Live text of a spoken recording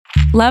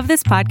Love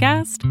this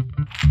podcast?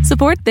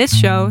 Support this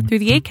show through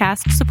the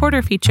Acast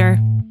supporter feature.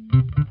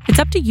 It's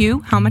up to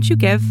you how much you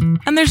give,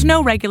 and there's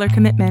no regular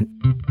commitment.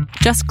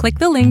 Just click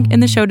the link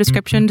in the show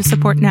description to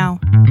support now.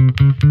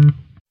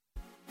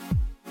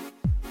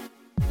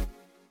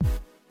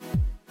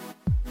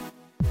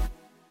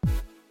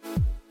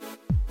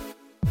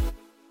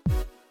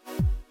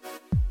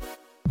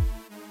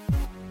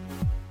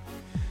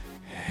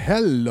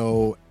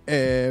 Hello,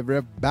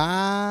 everybody.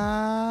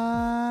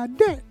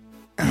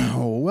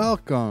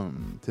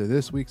 Welcome to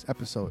this week's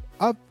episode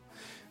of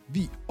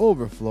The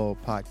Overflow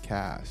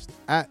Podcast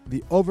at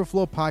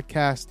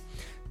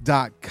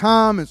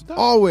theoverflowpodcast.com. As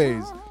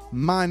always,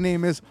 my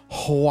name is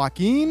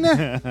Joaquin.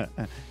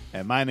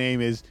 And my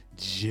name is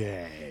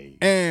Jay.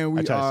 And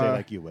we I try are... to say it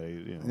like you, but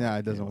Yeah,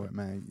 it doesn't work,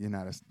 man. You're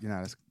not as It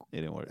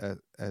didn't work.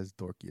 as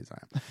dorky as I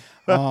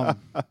am.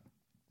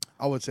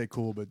 I would say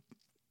cool, but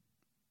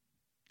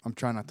I'm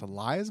trying not to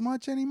lie as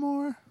much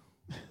anymore.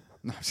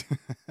 No,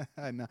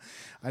 I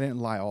didn't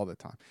lie all the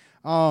time.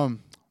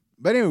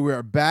 But anyway, we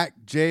are back.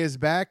 Jay is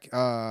back.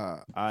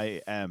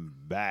 I am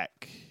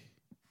back.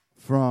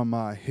 From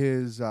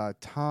his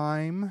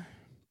time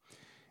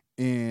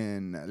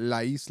in La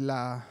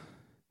Isla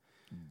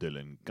Del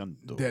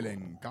Encanto. del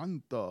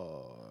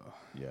Encanto.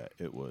 Yeah,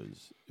 it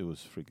was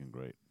freaking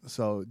great.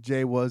 So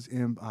Jay was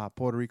in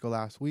Puerto Rico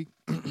last week,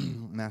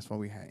 and that's why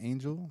we had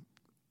Angel.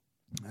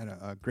 Had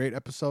a great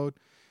episode.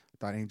 I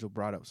thought Angel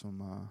brought up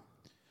some.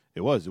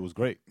 It was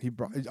great.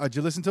 Did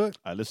you listen to it?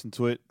 I listened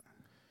to it.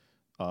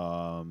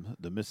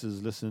 The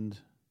missus listened.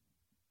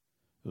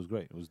 It was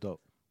great. It was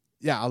dope.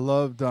 Yeah, I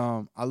loved.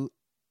 I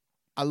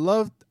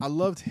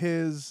loved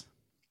his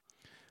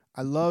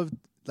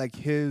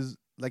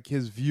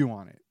view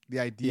on it. The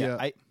idea.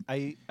 Yeah,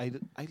 I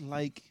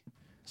like,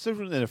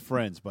 certainly than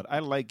friends, but I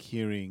like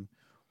hearing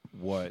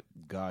what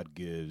God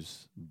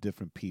gives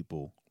different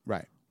people.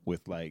 Right.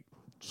 With like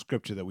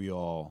scripture that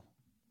we're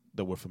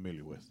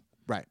familiar with.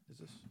 Right. Is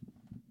this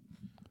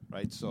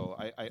right? So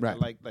I Right.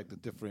 like the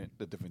different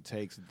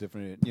takes, the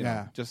different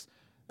Yeah. just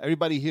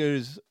everybody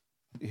hears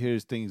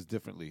things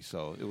differently.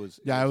 So it was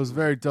it was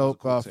very dope.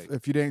 Cool take.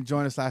 If you didn't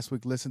join us last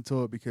week, listen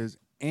to it because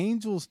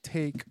Angel's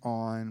take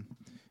on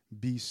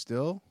Be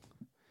Still.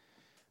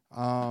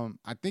 I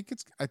think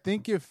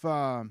if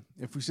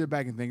we sit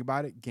back and think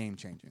about it, game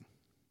changing.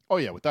 Oh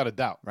yeah, without a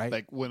doubt. Right?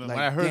 Like when Like,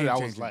 I heard it, I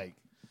was game-changing. like,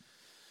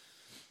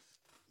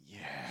 Yeah,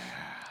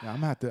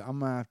 I'm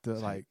gonna have to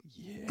like,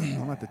 I'm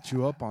gonna have to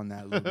chew up on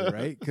that a little bit,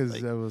 right? Because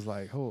it was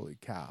like, holy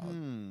cow,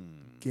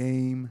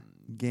 game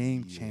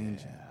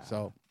changing.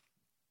 So,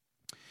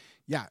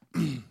 yeah,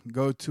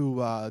 go to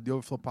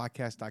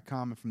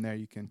theoverflowpodcast.com, and from there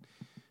you can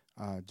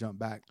jump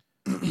back.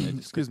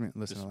 Excuse me,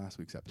 listen to last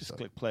week's episode. just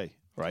click play,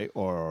 right?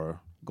 Or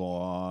go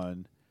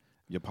on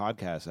your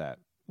podcast app,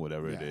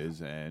 whatever it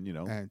is, and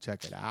and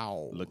check it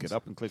out. look it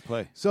up and click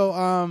play. So,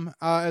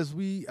 as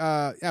we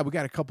got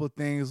a couple of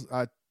things.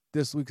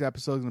 This week's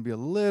episode is going to be a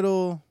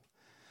little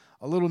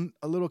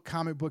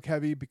comic book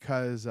heavy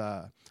because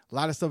a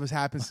lot of stuff has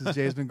happened since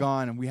Jay's been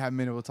gone, and we haven't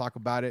been able to talk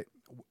about it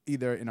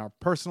either in our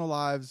personal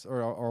lives or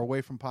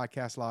away from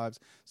podcast lives.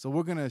 So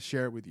we're going to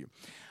share it with you.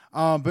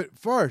 But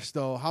first,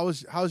 though,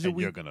 how's your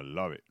week? You're gonna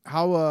love it.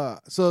 How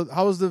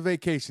was the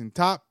vacation?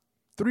 Top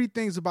 3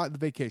 things about the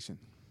vacation.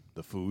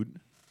 The food.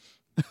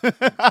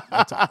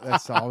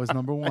 That's always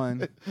number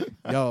one.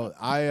 Yo,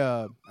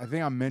 I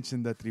think I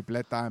mentioned the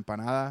tripleta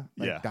empanada.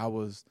 That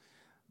was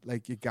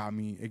like it got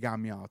me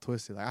all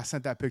twisted. Like I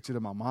sent that picture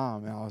to my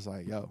mom and I was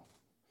like, yo,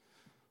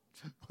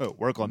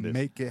 Work on this.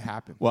 make it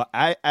happen. Well,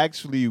 I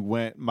actually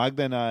went,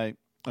 Magda and I,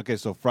 okay,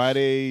 so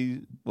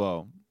Friday,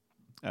 well,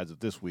 as of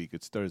this week,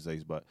 it's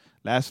Thursdays, but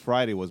last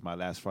Friday was my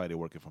last Friday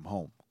working from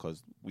home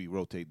because we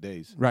rotate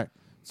days. Right.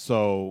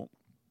 So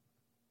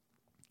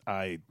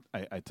I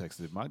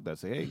texted Magda, I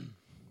say, hey,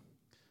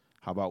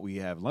 how about we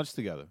have lunch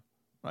together?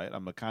 Right?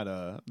 I'm kind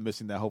of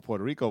missing that whole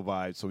Puerto Rico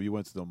vibe, so we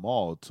went to the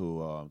mall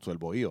to El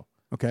Bohío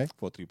Okay.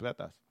 for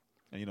tripletas.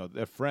 And,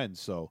 they're friends,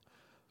 so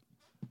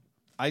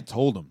I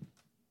told them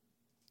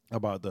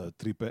about the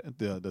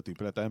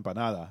tripleta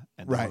empanada,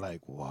 and they Right. were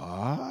like,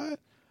 what?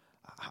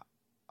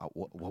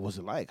 What was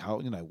it like?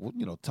 How,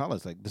 tell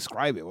us, like,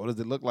 describe it. What does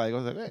it look like? I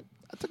was like, hey,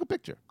 I took a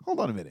picture. Hold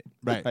on a minute.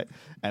 Right.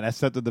 And I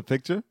sent them the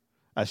picture.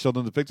 I showed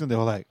them the picture, and they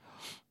were like,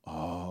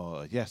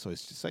 oh, yeah, so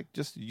it's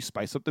just you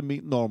spice up the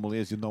meat normally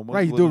as you normally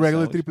Right. You would do in a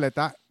regular sandwich,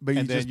 tripleta, but you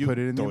and then just put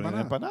it in the throw it in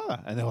an empanada.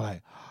 empanada. And they were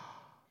like,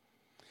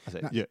 I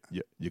said, Now-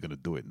 you're going to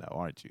do it now,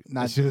 aren't you?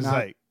 Now- And she was now-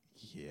 like,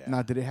 yeah.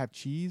 Now, did it have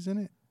cheese in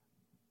it?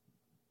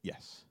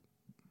 Yes.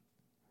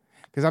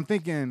 Because I'm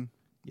thinking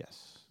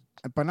Yes.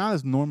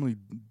 empanadas normally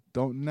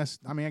don't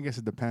necessarily. I mean, I guess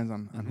it depends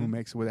on who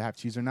makes it, whether they have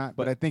cheese or not.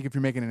 But I think if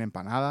you're making an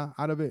empanada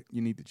out of it,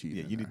 you need the cheese.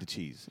 Yeah, in you there. need the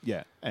cheese.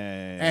 Yeah.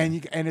 and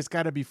it's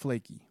got to be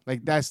flaky.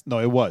 Like that's No,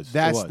 it was.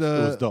 that's it was. the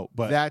It was dope.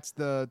 But that's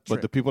the trick.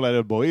 but the people at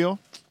El Bohío,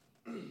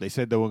 they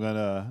said they were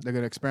they're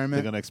gonna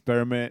experiment.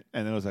 experiment,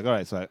 and it was like, all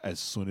right, so as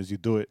soon as you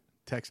do it,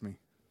 Text me.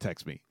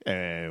 text me,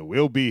 and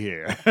we'll be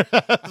here.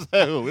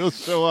 So we'll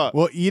show up.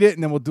 We'll eat it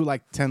and then we'll do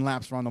like 10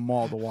 laps around the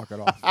mall to walk it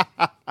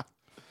off.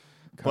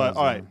 But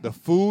all right, the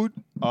food.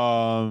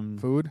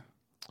 Food,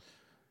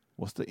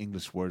 What's the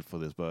English word for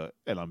this? But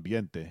el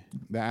ambiente,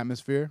 the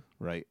atmosphere,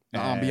 right? the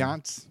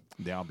ambiance.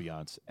 The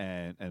ambiance,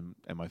 and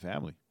my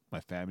family.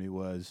 My family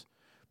was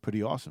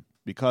pretty awesome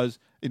because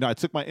I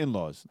took my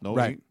in-laws. No,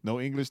 Right. no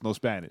English, no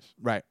Spanish.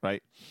 Right.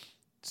 Right.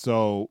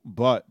 So,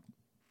 but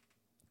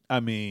I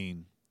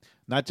mean,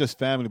 not just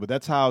family, but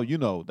that's how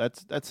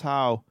that's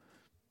how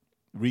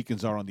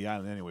Ricans are on the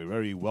island anyway.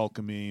 Very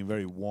welcoming,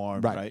 very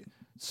warm. Right.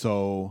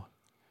 So,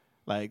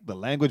 like the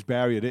language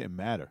barrier didn't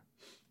matter.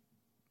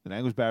 The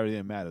language barrier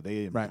didn't matter.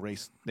 They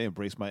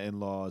embraced my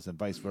in-laws and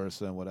vice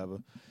versa and whatever.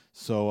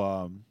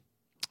 So,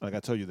 like I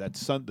told you, the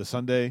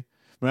Sunday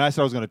when I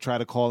said I was going to try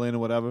to call in or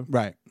whatever.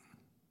 Right.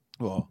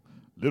 Well,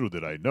 little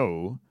did I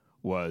know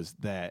was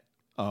that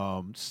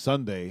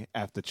Sunday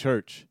after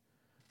church,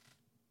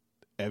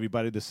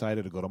 everybody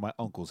decided to go to my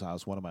uncle's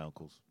house. One of my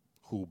uncles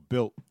who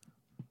built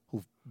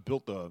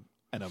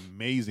an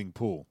amazing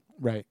pool.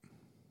 Right.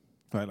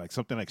 Right, like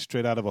something like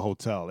straight out of a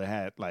hotel. It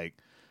had like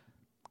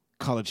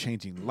color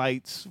changing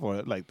lights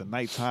for like the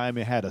nighttime.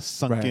 It had a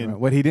sunken. Right.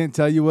 What he didn't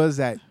tell you was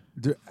that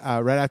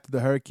right after the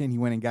hurricane, he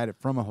went and got it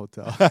from a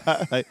hotel.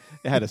 Like,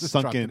 it had a Just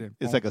dropped it sunken. in.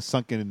 It's like a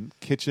sunken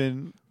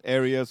kitchen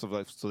area,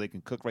 so they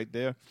can cook right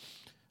there.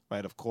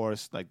 Right, of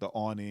course, like the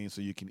awning,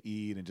 so you can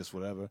eat and just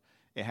whatever.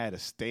 It had a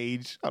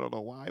stage. I don't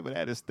know why, but it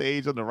had a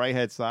stage on the right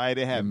hand side.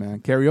 It had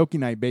karaoke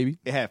night, baby.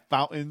 It had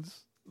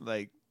fountains,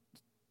 like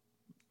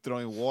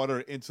throwing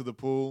water into the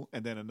pool,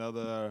 and then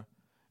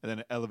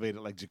an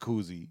elevated like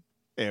jacuzzi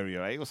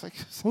area. Right, it was like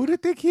who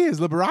did think he is,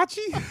 Liberace?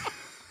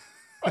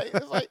 Right?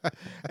 It's like,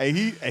 and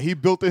he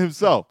built it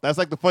himself. That's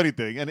like the funny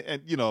thing, and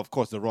of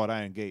course the wrought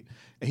iron gate.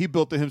 And he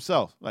built it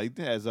himself. Like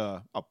it has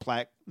a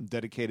plaque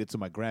dedicated to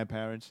my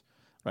grandparents,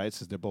 right?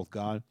 Since they're both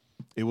gone,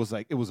 it was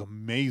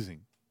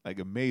amazing, like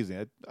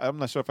amazing. I'm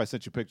not sure if I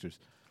sent you pictures,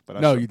 but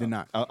you did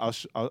not.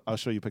 I'll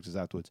show you pictures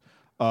afterwards.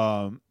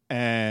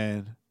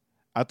 And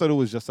I thought it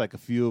was just like a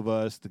few of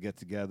us to get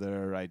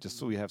together, right? Just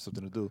so we have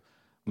something to do.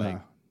 Like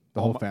the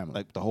whole family.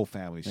 Like the whole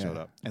family showed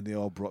up, and they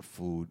all brought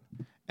food.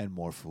 And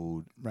more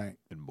food, right?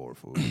 And more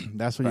food.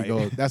 That's where you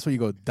go. That's where you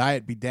go.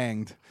 Diet be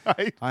danged.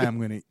 Right? I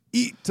am gonna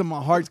eat to my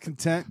heart's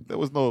content. There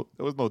was no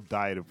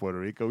diet in Puerto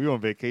Rico. We were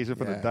on vacation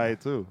for the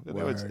diet too.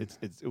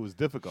 It was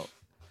difficult.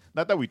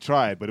 Not that we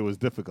tried, but it was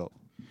difficult.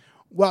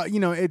 Well,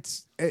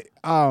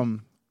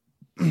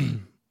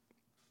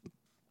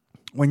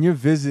 when you're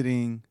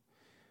visiting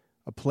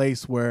a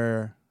place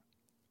where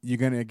you're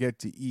gonna get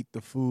to eat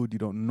the food you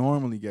don't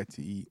normally get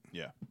to eat.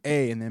 Yeah.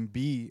 A, and then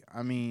B,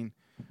 I mean,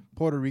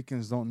 Puerto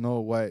Ricans don't know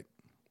what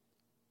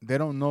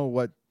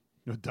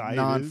your diet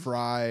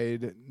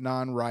non-fried,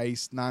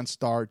 non-rice,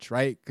 non-starch,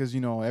 right? Because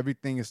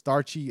everything is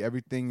starchy,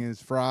 everything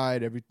is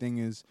fried, everything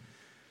is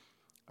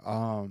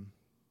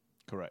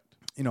correct.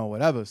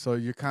 Whatever. So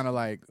you're kind of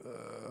like,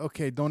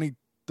 okay, don't eat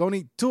 2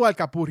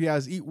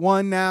 alcapurrias, eat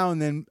one now,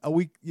 and then a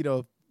week,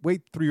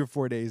 wait 3 or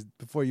 4 days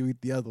before you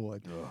eat the other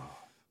one. Ugh.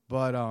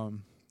 But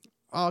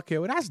okay,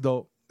 well that's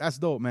dope. That's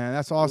dope, man.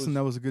 That's awesome.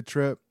 That was a good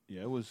trip.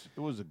 Yeah, it was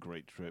a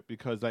great trip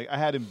because like I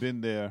hadn't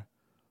been there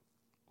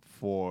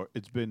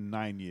it's been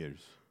 9 years.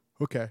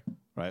 Okay.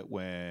 Right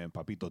when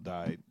Papito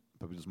died,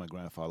 Papito's my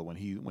grandfather. When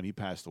he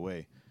passed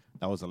away,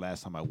 that was the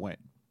last time I went.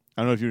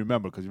 I don't know if you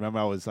remember because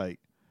I was like,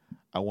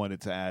 I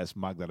wanted to ask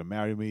Magda to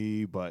marry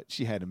me, but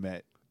she hadn't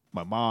met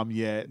my mom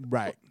yet.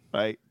 Right.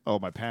 Right. Oh,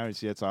 my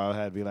parents yet, so I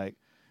had to be like,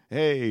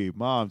 hey,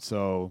 Mom.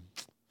 So,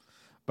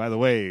 by the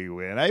way,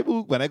 when I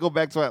go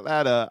back to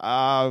Atlanta,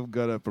 I'm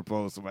gonna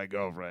propose to my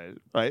girlfriend,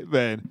 right,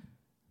 man?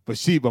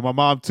 But my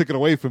mom took it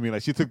away from me.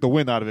 Like she took the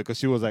wind out of it because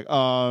she was like,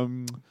 so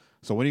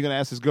when are you gonna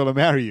ask this girl to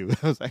marry you?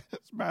 I was like, as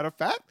a matter of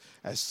fact,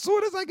 as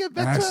soon as I get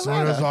back to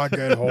Atlanta. As soon as I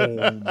get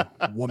home,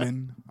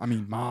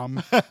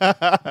 mom.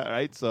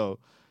 Right. So,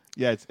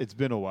 yeah, it's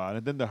been a while,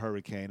 and then the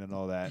hurricane and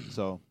all that.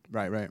 So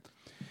right.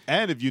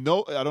 And I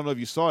don't know if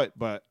you saw it,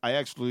 but I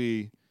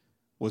actually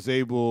was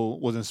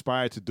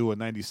inspired to do a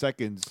 90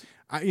 seconds.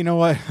 You know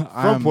what?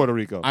 From Puerto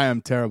Rico. I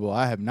am terrible.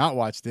 I have not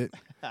watched it.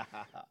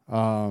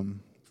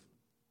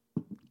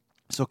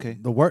 It's okay.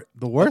 The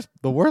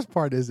worst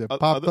part is it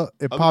popped up.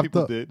 It popped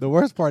up. The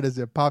worst part is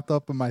it popped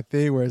up in my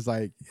thing where it's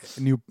like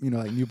new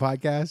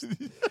podcast,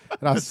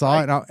 and I saw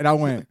it and I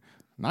went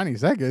 90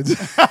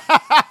 seconds.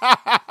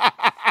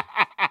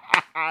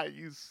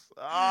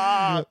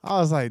 I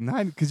was like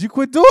 90 because you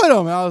quit doing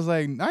them. I was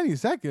like 90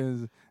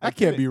 seconds. That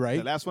can't be right.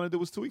 The last one I did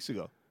was 2 weeks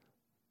ago.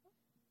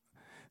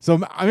 So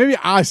maybe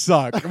I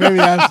suck. Maybe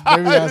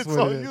that's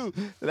what it is.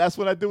 The last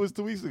one I did was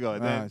 2 weeks ago.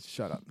 And then,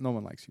 shut up. No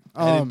one likes you.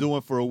 I didn't do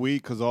it for a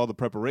week because of all the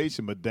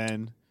preparation. But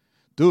then,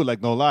 dude,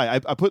 like no lie,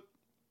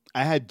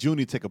 I had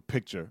Junie take a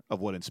picture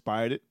of what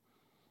inspired it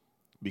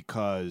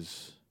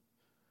because,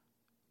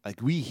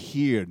 like, we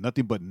hear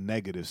nothing but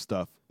negative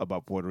stuff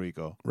about Puerto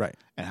Rico, right?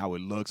 And how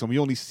it looks, and we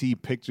only see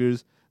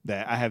pictures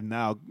that I have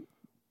now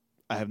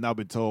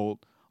been told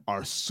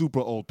are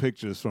super old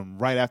pictures from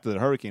right after the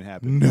hurricane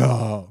happened.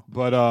 No,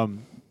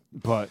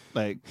 but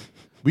like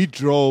we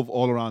drove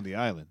all around the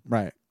island,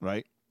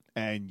 right?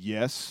 And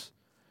yes,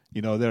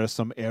 You know, there are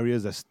some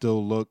areas that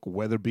still look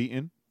weather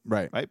beaten,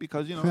 Right. right?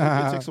 Because you know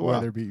it takes a while.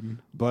 Weather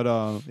beaten. But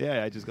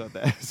yeah, I just got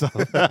that. So,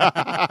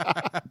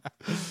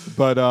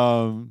 but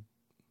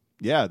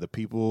yeah, the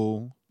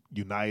people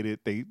united.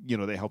 They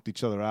they helped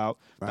each other out.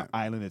 Right. The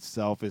island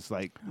itself is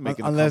like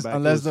making unless a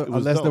comeback. It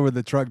was there dope. were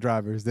the truck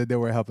drivers that they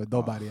were helping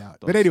nobody out.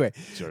 Those But anyway,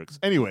 jerks.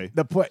 Anyway,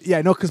 the point,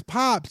 yeah, no, because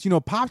Pops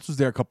was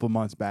there a couple of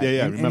months back.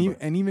 Yeah, and, remember.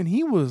 and even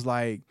he was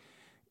like,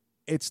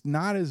 it's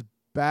not as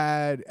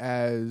bad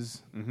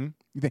as you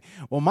think.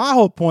 Well, my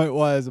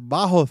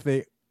whole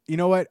thing. You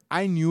know what?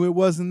 I knew it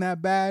wasn't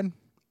that bad.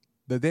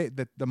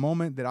 The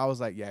moment that I was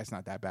like, yeah, it's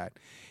not that bad,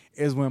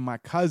 is when my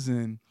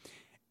cousin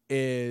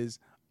is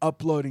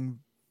uploading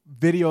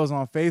videos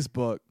on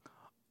Facebook,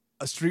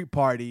 a street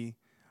party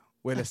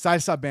with a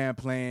salsa band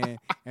playing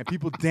and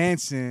people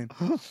dancing,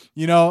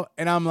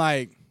 and I'm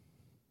like,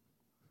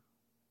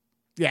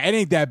 yeah, it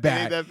ain't that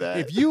bad. that bad.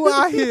 If you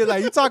out here,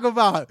 like, you talk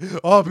about,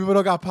 oh, people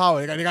don't got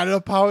power. They got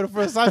enough power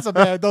for a salsa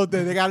band, don't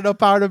they? They got enough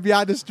power to be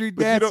out the street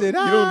but dancing. you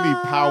don't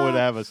need power to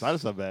have a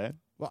salsa band.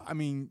 Well, I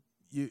mean,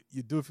 you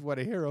do if you want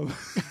to hear them.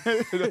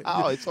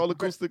 Oh, it's all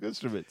acoustic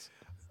instruments.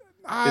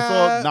 It's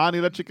all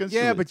non-electric instruments.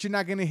 Yeah, but you're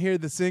not going to hear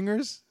the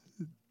singers.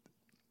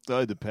 So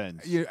it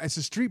depends. It's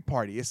a street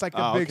party. It's like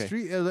a big okay.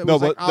 street. It No,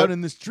 was like but out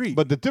in the street.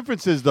 But the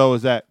difference is, though,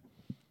 is that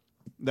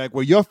like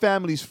where your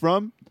family's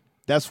from,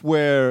 that's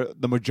where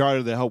the majority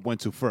of the help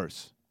went to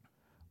first,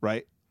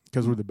 right?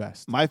 Because we're the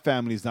best. My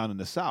family's down in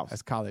the south,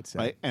 As Khaled said.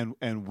 right?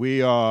 And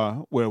we are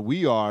where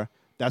we are.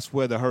 That's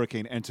where the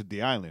hurricane entered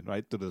the island,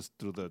 right?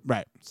 Through the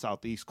Right.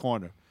 southeast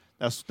corner.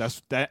 That's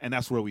that, and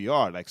that's where we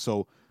are. Like,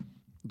 so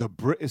the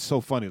it's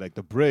so funny. Like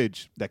the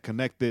bridge that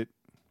connected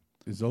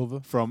It's over.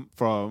 from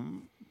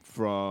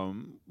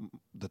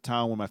the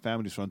town where my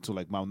family's from to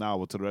like Mount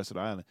Nawa to the rest of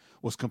the island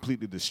was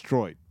completely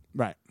destroyed.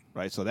 Right.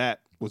 Right, so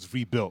that was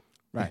rebuilt.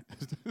 Right.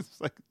 It's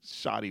like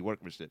shoddy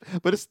workmanship,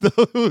 but it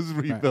was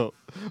rebuilt.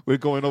 We're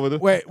going over the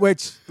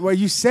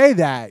You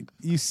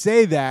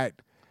say that,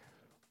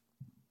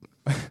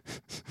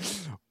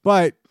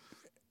 but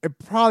it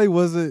probably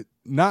wasn't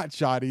not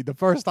shoddy the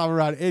first time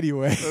around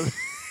anyway.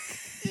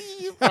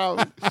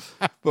 Probably.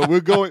 But we're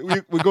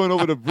going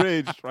over the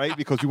bridge, right?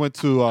 Because we went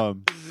to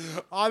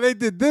All they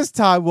did this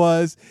time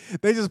was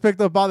they just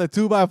picked up all the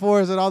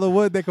 2x4s and all the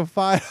wood they could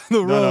find on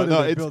the road. no,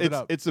 and they built it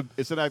up.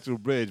 it's an actual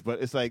bridge,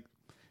 but it's like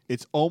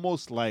it's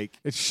almost like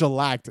It's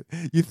shellacked.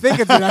 You think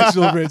it's an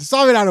actual bridge. It's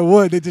all made out of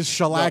wood. They just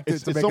shellacked it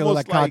it's, to it's make it look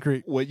almost like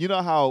concrete. Well, you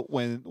know how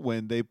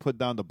when they put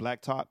down the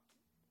blacktop,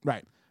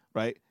 Right.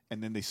 right,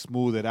 and then they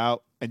smooth it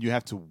out, and you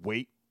have to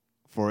wait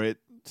for it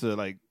to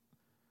like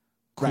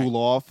cool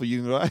off for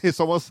you. It's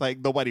almost like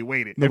nobody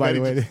waited. Nobody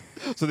Everybody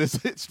waited.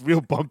 just- so it's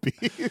real bumpy.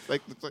 it's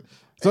like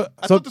So-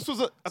 I so- thought this was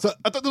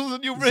a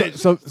new bridge.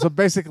 So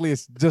basically,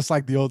 it's just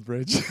like the old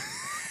bridge.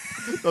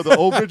 No, the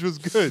old bridge was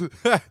good.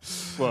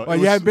 Well,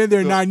 you haven't been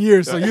there 9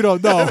 years, so you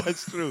don't know.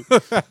 That's true,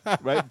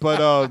 right?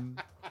 But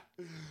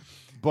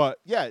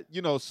yeah,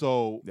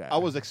 so Yeah. I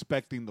was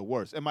expecting the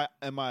worst, and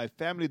my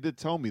family did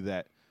tell me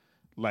that,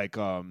 like,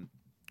 when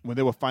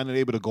they were finally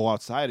able to go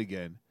outside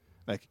again,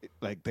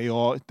 like they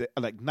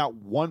not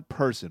one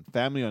person,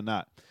 family or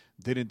not,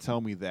 didn't tell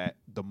me that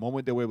the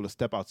moment they were able to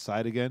step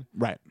outside again,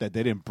 Right. that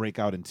they didn't break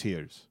out in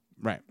tears,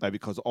 Right. like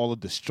because all the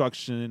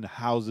destruction,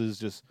 houses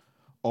just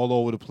all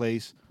over the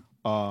place.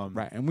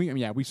 Right. And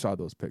we saw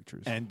those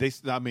pictures. And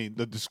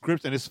the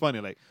description, it's funny,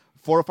 like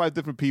 4 or 5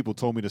 different people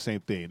told me the same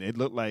thing. It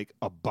looked like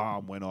a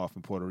bomb went off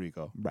in Puerto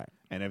Rico. Right.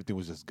 And everything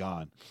was just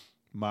gone.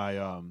 My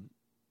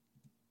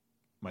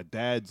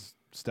dad's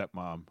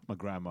stepmom, my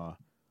grandma,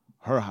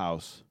 her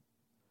house,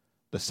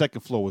 the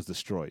second floor was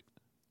destroyed.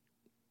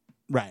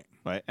 Right.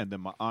 Right. And then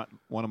my aunt,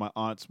 one of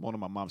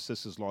my mom's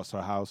sisters lost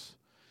her house.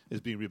 It's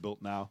being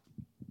rebuilt now.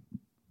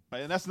 Right?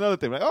 And that's another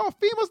thing, right? Oh,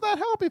 FEMA's not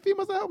helping.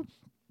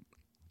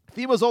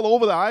 FEMA's all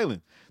over the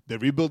island. They're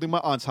rebuilding my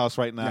aunt's house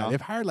right now. Yeah,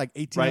 they've hired like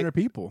 1,800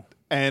 people.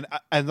 And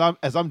as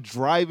I'm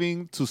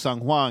driving to San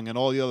Juan and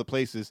all the other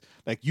places,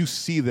 like you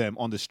see them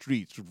on the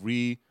streets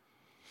rebuilding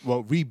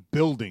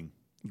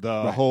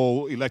the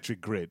whole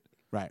electric grid,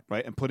 Right.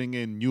 right, and putting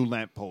in new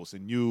lampposts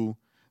and new.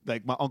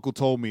 Like my uncle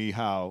told me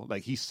how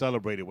like he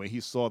celebrated when he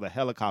saw the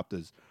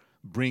helicopters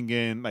bring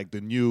in like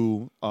the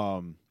new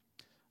I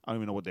don't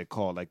even know what they're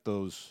called, like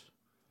those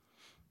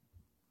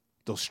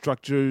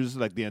structures,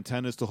 like the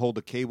antennas to hold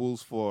the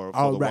cables for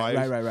the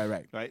wires.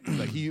 Right. Right?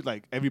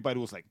 Like everybody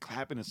was like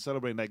clapping and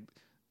celebrating, like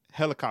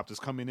helicopters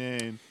coming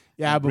in.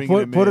 Yeah, and but bringing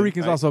them Puerto in,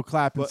 Ricans right? also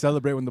clap and But-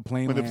 celebrate when the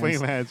plane When lands. the plane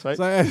lands, right?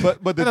 So,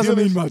 but the that doesn't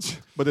deal mean is, much.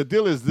 But the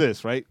deal is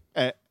this, right?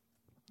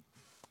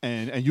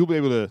 And you'll be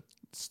able to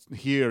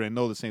hear and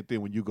know the same thing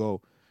when you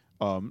go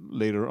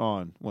later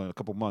on, in a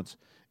couple months,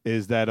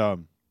 is that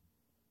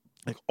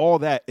like all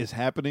that is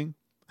happening.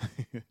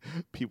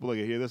 People that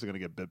hear this are gonna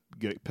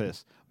get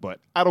pissed, but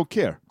I don't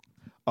care.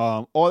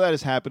 All that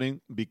is happening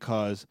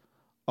because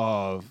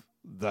of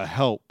the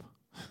help.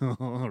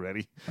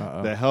 Ready?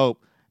 The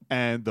help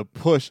and the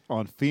push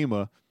on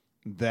FEMA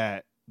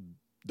that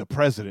the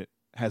president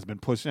has been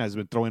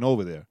throwing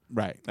over there.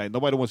 Right. Like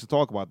nobody wants to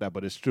talk about that,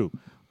 but it's true.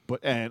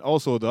 and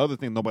also the other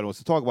thing nobody wants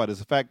to talk about is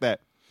the fact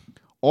that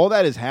all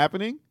that is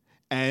happening,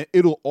 and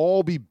it'll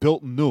all be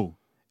built new,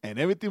 and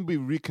everything will be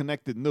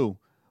reconnected new.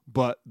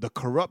 But the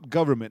corrupt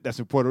government that's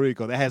in Puerto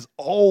Rico, that has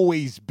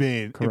always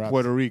been Corrupt. in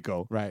Puerto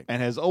Rico, Right.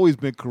 and has always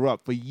been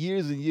corrupt for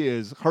years and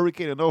years,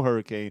 hurricane or no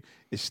hurricane,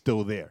 is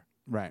still there,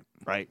 Right.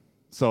 right?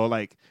 So,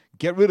 like,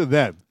 get rid of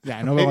them.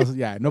 Yeah,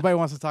 nobody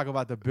wants to talk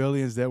about the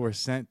billions that were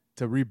sent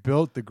to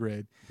rebuild the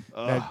grid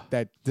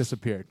that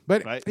disappeared.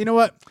 But Right. you know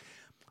what?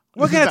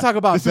 We're going to talk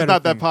about This is better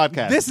not that things.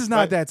 podcast. This is not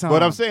right? that time.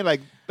 But I'm saying,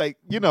 like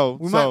you know,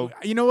 we so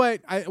might, you know what?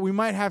 We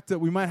might have,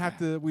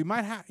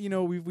 you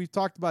know, we've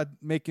talked about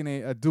making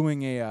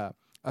doing a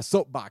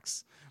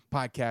soapbox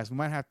podcast. We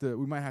might have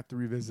to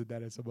revisit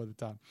that at some other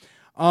time.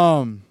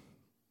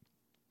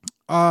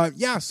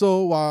 Yeah.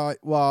 So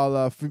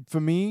while for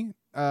me,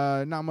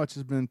 not much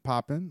has been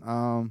popping.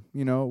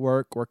 You know,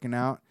 working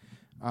out.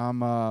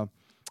 I'm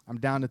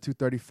down to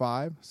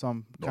 235, so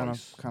I'm kind of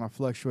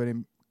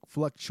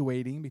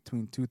fluctuating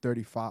between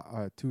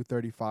 235,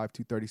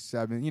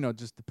 237. You know,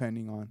 just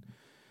depending on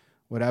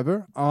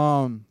whatever.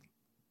 For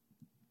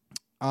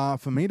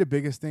me,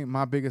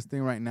 my biggest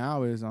thing right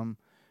now is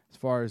as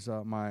far as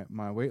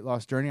my weight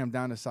loss journey, I'm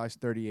down to size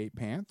 38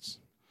 pants,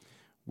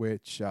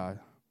 which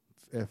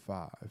if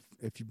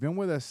you've been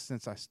with us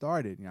since I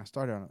started, you know, I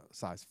started on a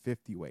size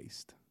 50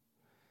 waist,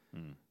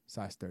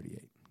 size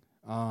 38.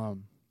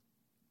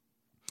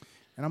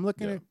 And I'm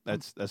looking at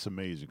that's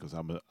amazing because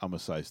I'm a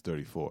size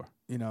 34.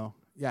 You know,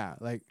 yeah,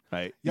 like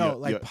Right.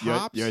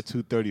 Pops. You're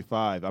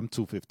 235. I'm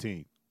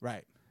 215.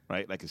 Right.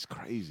 Right. Like it's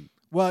crazy.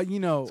 Well, you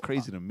know, It's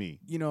crazy to me.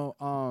 You know,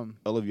 All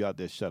of you out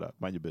there, shut up.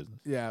 Mind your business.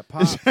 yeah,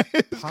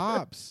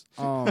 Pops.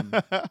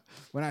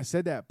 When I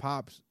said that,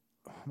 Pops,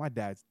 my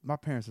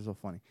parents are so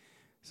funny.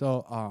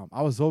 So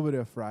I was over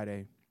there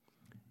Friday,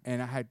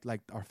 and I had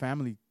like our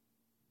family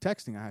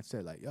texting. I had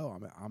said like, "Yo,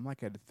 I'm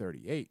like at a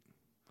 38,"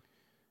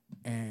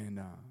 and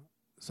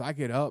so I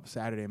get up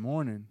Saturday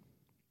morning,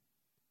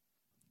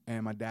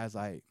 and my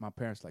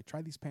parents like,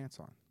 "Try these pants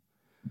on."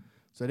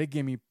 So they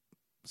give me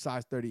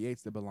size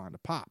 38s that belong to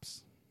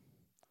Pops.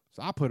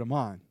 So I put them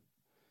on.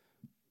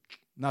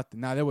 Nothing.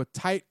 Now, they were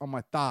tight on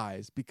my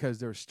thighs because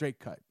they were straight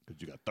cut.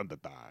 Because you got thunder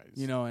thighs.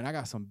 You know, and I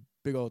got some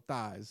big old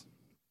thighs.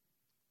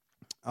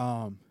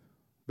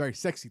 Very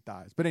sexy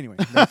thighs. But anyway,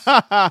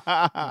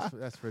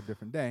 that's for a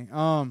different day.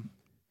 But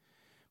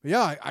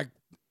yeah, I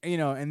you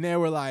know, and they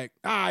were like,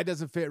 it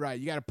doesn't fit right.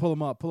 You got to pull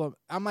them up.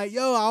 I'm like,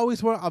 yo,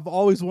 I've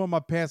always worn my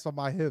pants on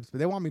my hips, but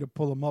they want me to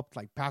pull them up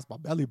like past my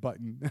belly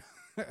button.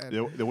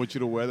 They want you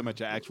to wear them at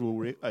your actual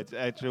waist,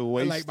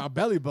 like my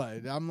belly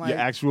button. I'm like your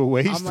actual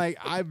waist. I'm like,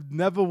 I've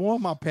never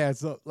worn my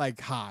pants up like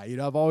high. You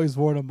know, I've always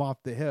worn them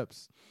off the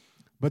hips,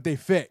 but they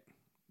fit.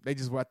 I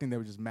think they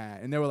were just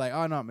mad, and they were like,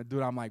 "Oh no,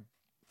 dude." I'm like,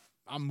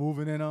 I'm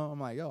moving in them. I'm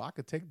like, yo, I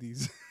could take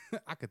these.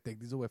 I could take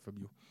these away from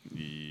you.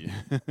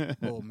 Yeah.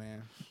 Oh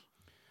man.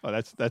 Oh,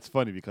 that's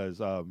funny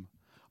because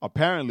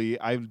apparently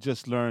I've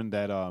just learned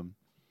that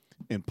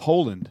in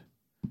Poland,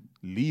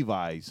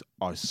 Levi's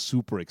are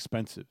super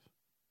expensive.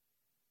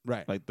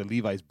 Right. Like the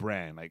Levi's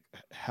brand, like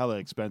hella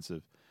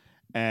expensive.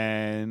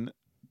 And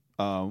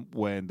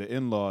when the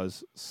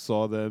in-laws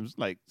saw them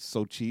like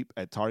so cheap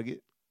at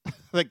Target,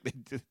 like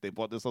they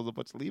bought themselves a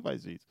bunch of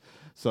Levi's jeans.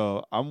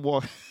 So I'm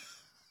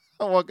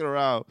walking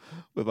around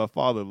with my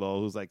father-in-law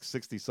who's like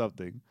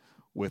 60-something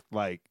with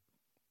like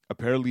a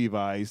pair of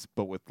Levi's,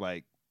 but with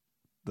like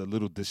the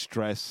little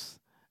distress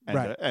and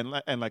Right.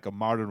 and like a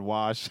modern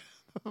wash.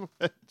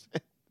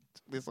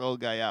 This old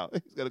guy out.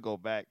 He's gonna go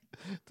back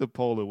to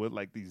Poland with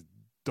like these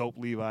dope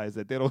Levi's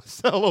that they don't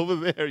sell over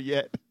there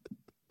yet.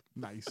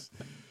 Nice.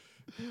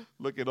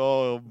 looking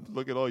all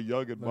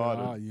young and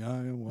modern. All young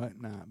and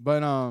whatnot.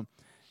 But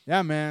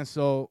yeah, man.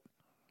 So,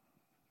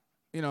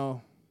 you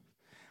know,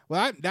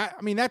 well,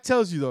 that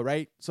tells you though,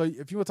 right? So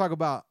if you want to talk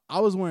about, I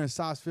was wearing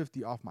size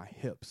 50 off my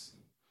hips,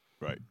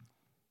 Right.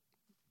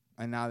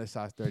 and now they're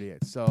size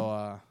 38. So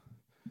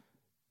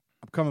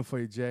I'm coming for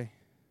you, Jay.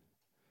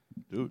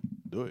 Dude,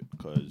 do it,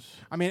 cause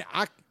I mean,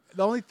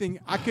 the only thing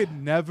I could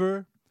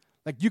never,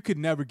 like, you could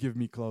never give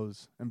me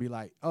clothes and be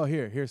like, oh,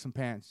 here's some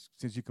pants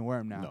since you can wear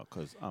them now. no,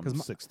 cause I'm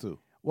 6'2".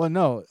 Well,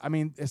 no, I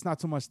mean, it's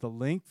not so much the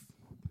length,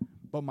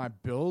 but my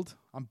build.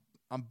 I'm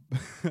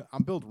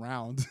built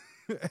round.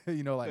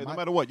 You know, like Hey, no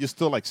matter what, you're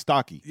still like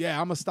stocky.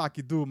 yeah, I'm a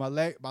stocky dude. My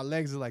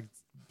legs are like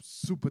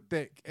super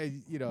thick,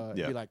 and you know, it'd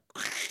Yeah. be like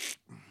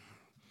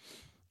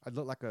I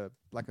look like a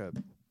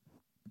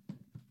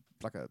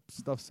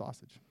stuffed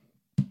sausage.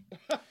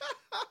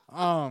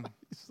 So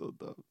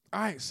dumb.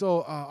 All right,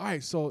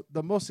 so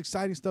the most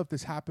exciting stuff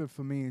that's happened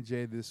for me and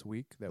Jay this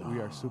week that we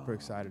are super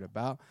excited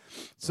about.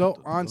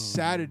 So on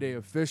Saturday,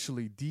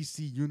 officially,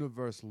 DC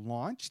Universe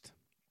launched,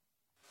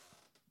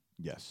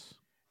 Yes.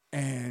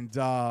 and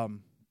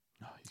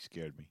Oh, he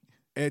scared me.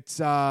 it's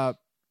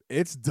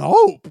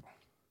dope.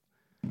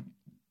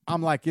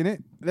 I'm liking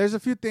it. There's a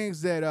few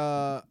things that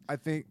I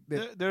think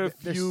that There are a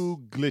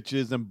few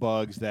glitches and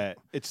bugs that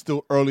it's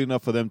still early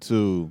enough for them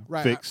to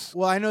right. fix.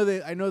 Well, I know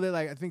that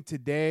like I think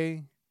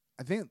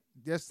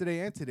yesterday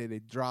and today they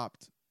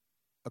dropped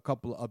a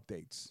couple of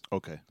updates.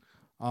 Okay.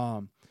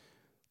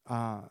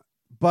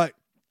 But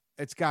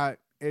it's got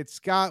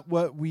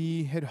what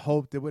we had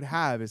hoped it would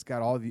have. It's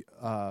got all the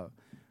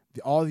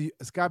old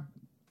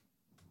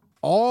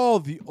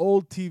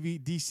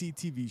DC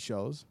TV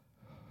shows.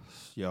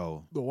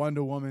 Yo. The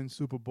Wonder Woman,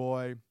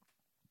 Superboy.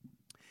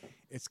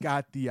 It's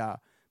got the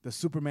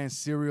Superman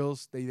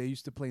serials they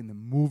used to play in the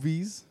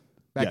movies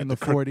back in the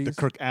 40s. The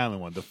Kirk Allen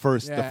one, the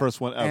first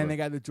one ever. And they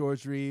got the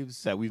George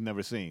Reeves. That we've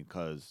never seen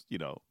because,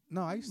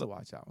 No, I used to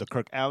watch that one. the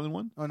Kirk Allen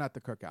one? Oh, not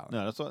the Kirk Allen.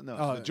 No, that's what. No,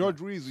 Oh, the George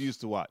Reeves we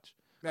used to watch.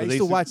 I used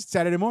to watch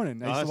Saturday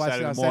morning. I used to watch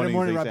Saturday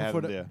morning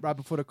right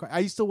before the. I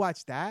used to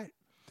watch that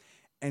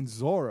and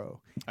Zorro.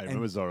 I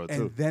remember Zorro too.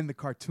 And then the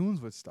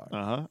cartoons would start.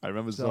 I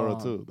remember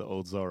Zorro too, the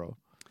old Zorro.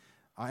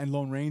 And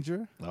Lone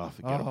Ranger. Oh,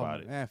 forget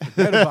about it. Man,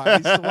 forget about it. I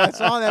used to watch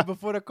all that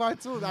before the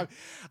cartoons.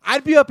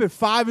 I'd be up at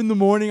 5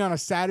 a.m. on a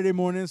Saturday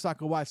morning so I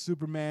could watch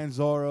Superman,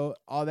 Zorro,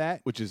 all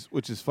that. Which is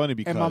funny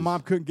because and my mom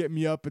couldn't get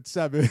me up at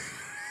 7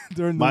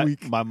 during the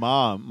week. My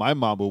mom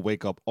would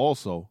wake up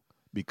also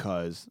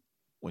because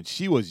when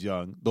she was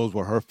young, those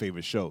were her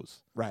favorite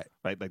shows. Right.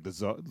 Right, like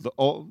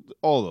all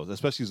those,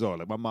 especially Zorro.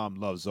 Like my mom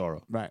loves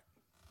Zorro. Right.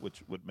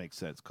 Which would make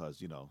sense because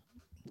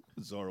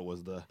Zorro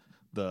was the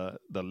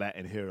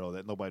Latin hero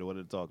that nobody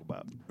wanted to talk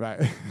about. Right.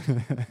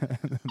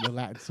 The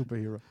Latin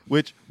superhero.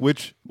 Which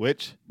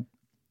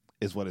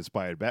is what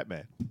inspired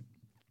Batman.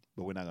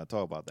 But we're not gonna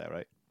talk about that,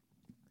 right?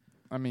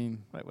 I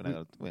mean, Right, we're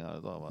not gonna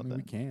talk about that.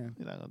 we can.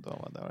 We're not gonna talk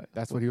about that, right?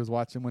 That's what he was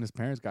watching when his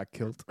parents got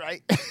killed.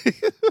 Right.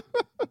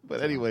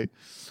 But anyway,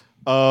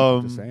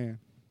 Just saying.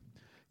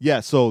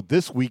 yeah. So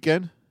this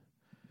weekend,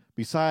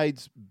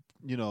 besides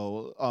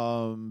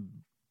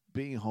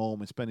being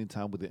home and spending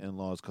time with the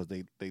in-laws because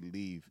they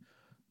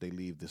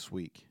leave this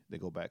week. They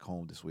go back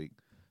home this week.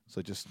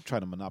 So just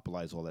trying to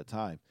monopolize all that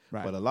time.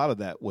 Right. But a lot of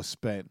that was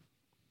spent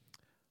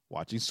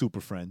watching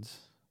Super Friends,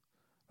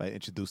 right?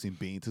 Introducing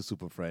Bean to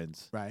Super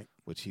Friends, Right.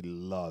 which he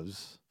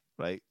loves,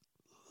 right?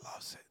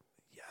 Loves it.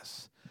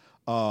 Yes.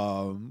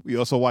 We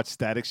also watched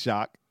Static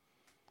Shock,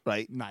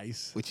 right?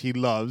 Nice. Which he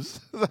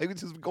loves. Like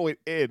just going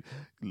in.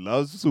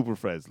 Loves Super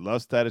Friends.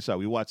 Loves Static Shock.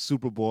 We watched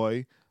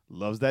Superboy.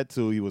 Loves that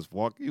too. He was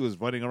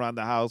running around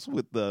the house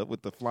with the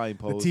flying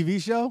The pose.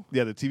 TV show?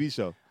 Yeah, the TV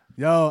show.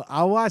 Yo,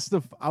 I watched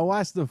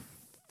the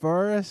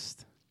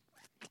first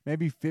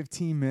maybe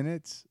 15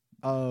 minutes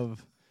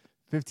of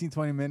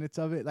 20 minutes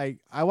of it. Like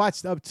I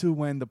watched up to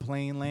when the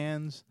plane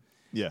lands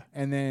Yeah.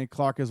 and then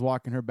Clark is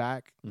walking her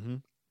back. Mm-hmm.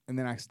 And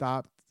then I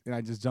stopped and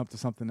I just jumped to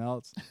something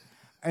else.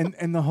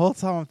 And the whole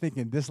time I'm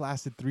thinking this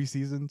lasted 3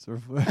 seasons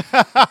or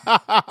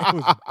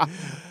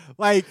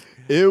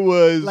It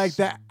was like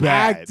the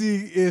bad.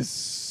 acting is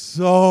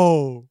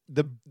so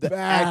the bad.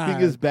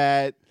 acting is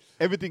bad.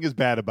 Everything is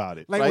bad about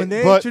it. like right? when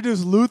they But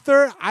introduced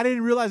Luther, I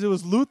didn't realize it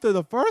was Luther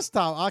the first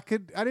time. I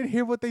didn't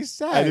hear what they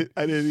said.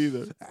 I didn't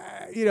either.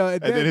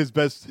 And And then his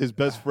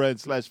best friend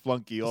 /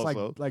 flunky it's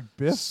also like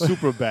Biff.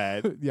 super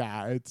bad.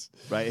 Yeah, it's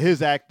Right,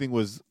 his acting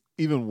was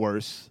even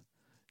worse.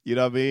 You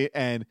know what I mean?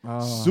 And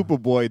Oh.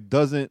 Superboy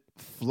doesn't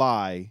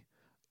fly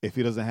if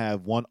he doesn't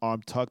have one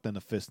arm tucked and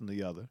a fist in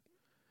the other.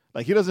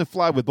 Like he doesn't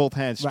fly with both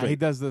hands straight. right. He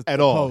does the at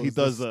all. pose, He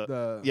does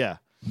the yeah.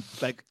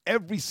 Like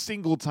every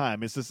single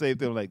time, it's the same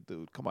thing. I'm like,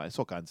 dude, come on, it's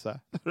so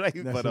cansa, right?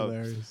 That's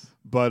hilarious.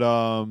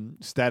 But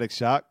Static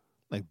Shock,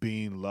 like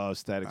Bean loves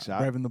Static Shock.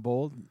 Brave and the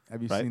Bold.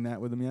 Have you Right. seen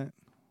that with him yet?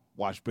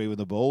 Watch Brave and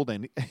the Bold,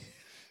 and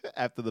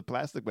after the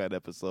Plastic Man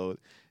episode,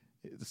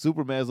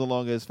 Superman's no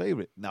longer his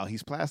favorite. Now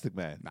he's Plastic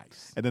Man.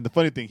 Nice. And then the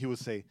funny thing, he would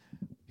say,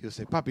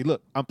 Poppy,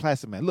 look, I'm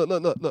Plastic Man.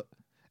 Look.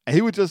 And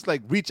he would just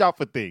like reach out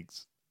for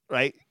things,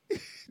 right?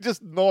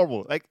 Just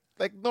normal, like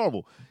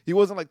normal. He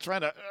wasn't like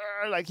trying to,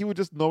 like he would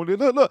just normally,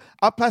 look,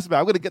 I'm Plastic Man.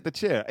 I'm going to get the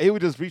chair. And he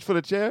would just reach for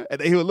the chair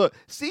and then he would look,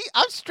 see,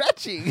 I'm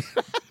stretching.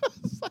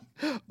 It's like,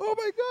 oh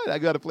my God, I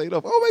got to play it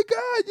off. Oh my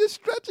God, you're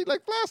stretching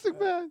like Plastic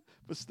Man.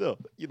 But still,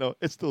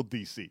 it's still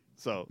DC.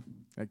 So,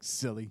 Like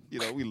silly.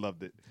 we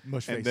loved it.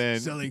 Mush And face. then-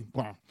 Silly.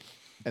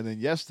 And then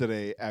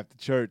yesterday after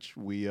church,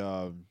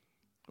 we're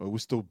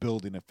still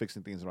building and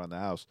fixing things around the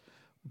house.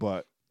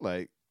 But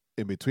like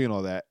in between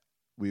all that,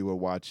 we were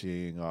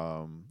watching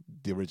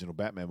the original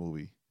Batman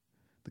movie,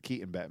 the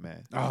Keaton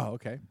Batman. Oh,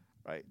 okay.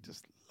 Right?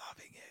 Just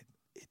loving it.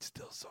 It's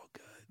still so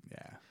good.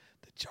 Yeah.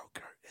 The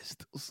Joker is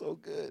still so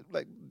good.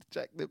 Like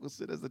Jack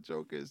Nicholson as the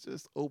Joker is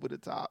just over the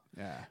top.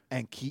 Yeah.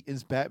 And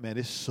Keaton's Batman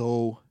is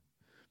so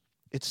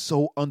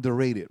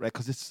underrated, right?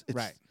 Because it's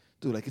Right.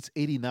 dude, like it's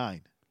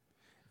 89.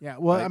 Yeah.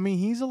 Well, Right. I mean,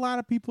 he's a lot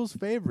of people's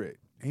favorite.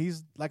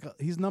 He's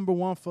he's number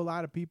one for a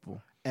lot of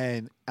people.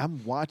 And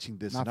I'm watching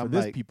this, Not and for I'm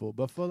this like, people,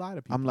 but for a lot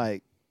of people. I'm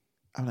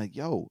like,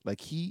 yo, like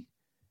he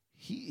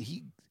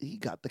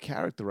got the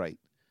character right.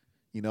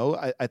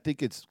 I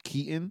think it's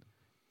Keaton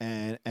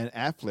and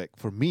Affleck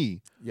for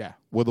me yeah.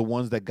 were the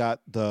ones that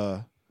got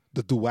the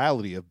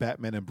duality of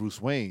Batman and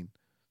Bruce Wayne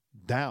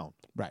down.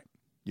 Right.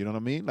 You know what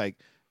I mean? Like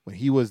when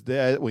he was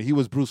there, when he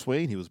was Bruce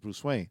Wayne, he was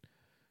Bruce Wayne,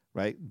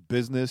 right?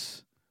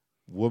 Business,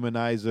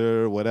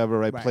 womanizer, whatever,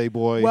 right? Right.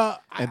 Playboy, Well,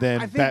 and then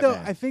I think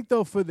Batman. I think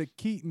though for the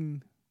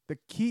Keaton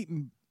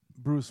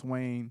Bruce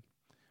Wayne,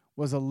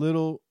 was a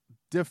little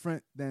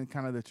different than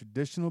kind of the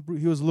traditional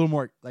Bruce. He was a little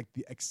more like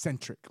the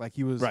eccentric. Like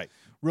he was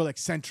real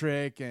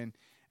eccentric and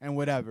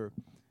whatever.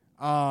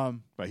 Right.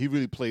 He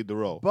really played the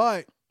role.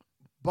 But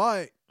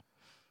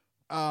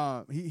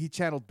he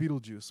channeled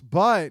Beetlejuice.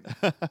 But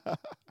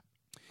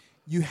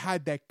you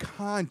had that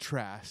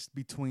contrast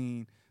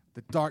between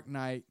the Dark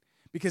Knight,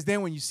 because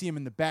then when you see him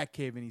in the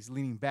Batcave and he's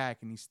leaning back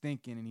and he's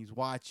thinking and he's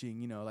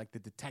watching, like the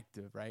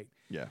detective, right?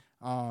 Yeah.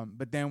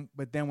 But then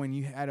when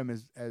you had him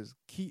as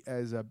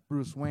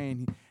Bruce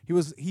Wayne,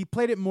 he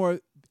played it more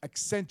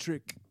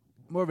eccentric,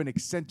 more of an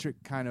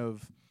eccentric kind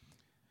of.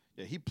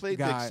 Yeah, he played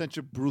guy. the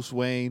eccentric Bruce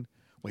Wayne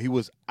when he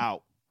was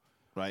out,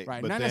 right?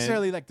 Right, but not then,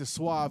 necessarily like the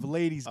suave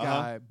ladies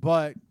guy,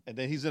 but. And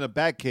then he's in a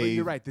Batcave.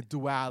 You're right, the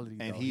duality.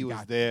 And though, he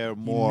was there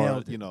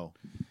more,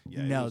 he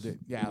nailed it.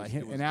 Yeah, like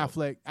him, and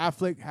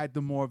Affleck had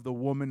the more of the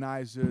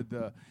womanizer,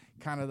 the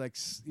kind of like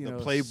the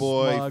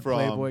playboy smug from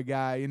playboy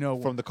guy,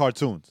 from the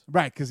cartoons,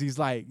 right? Because he's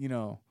like,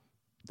 the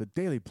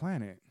Daily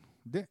Planet.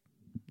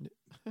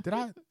 Did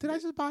I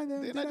just buy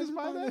that? Did I just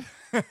buy that?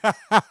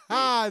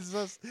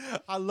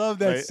 I love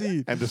that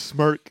scene and the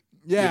smirk.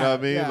 Yeah, you know what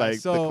I mean, yeah.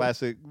 like the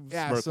classic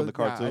smirk from the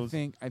cartoons.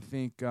 I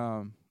think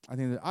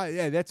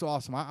that's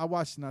awesome. I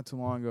watched it not too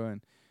long ago,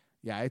 and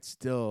yeah, it's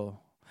still.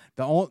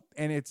 My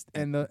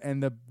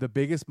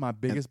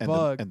biggest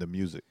bug and the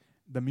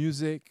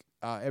music,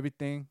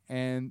 everything,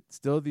 and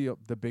still the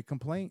big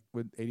complaint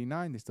with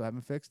 89, they still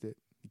haven't fixed it.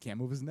 He can't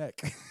move his neck.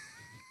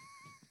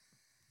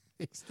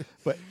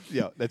 But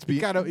let's be. He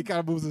kind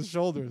of moves his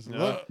shoulders.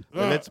 But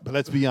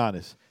let's be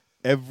honest.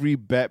 Every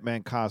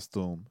Batman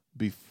costume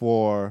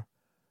before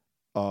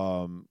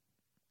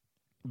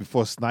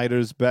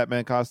Snyder's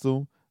Batman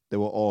costume, they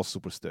were all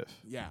super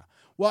stiff. Yeah.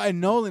 Well,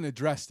 and Nolan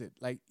addressed it.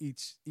 Like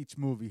each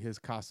movie, his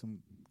costume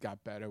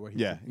got better. Where he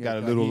got a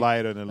little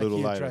lighter and a little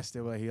he lighter. Addressed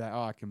it where he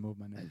I can move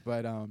my neck.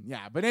 But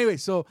But anyway,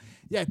 so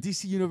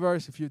DC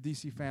Universe. If you're a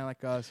DC fan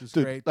like us, it's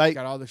great. It's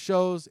got all the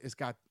shows. It's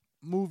got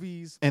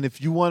movies. And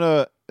if you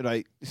wanna,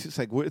 it's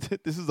like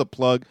this is a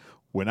plug.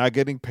 We're not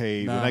getting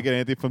paid. No. We're not getting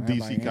anything from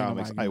DC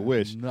Comics. I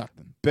wish.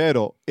 Nothing.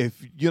 Pero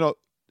if you're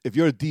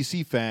a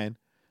DC fan,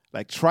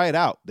 try it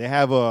out. They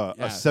have a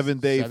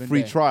 7-day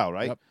free trial,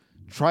 right? Yep.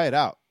 Try it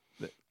out.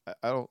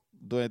 I don't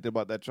do anything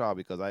about that trial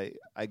because I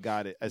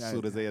got it as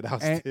soon as they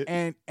announced it.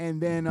 And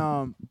then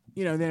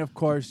then of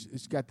course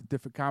it's got the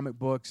different comic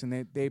books,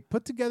 and they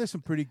put together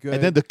some pretty good.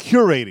 And then the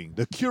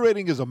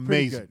curating is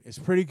amazing. It's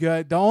pretty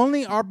good.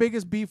 Our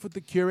biggest beef with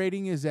the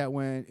curating is that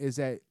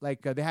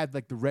they had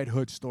the Red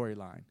Hood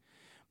storyline,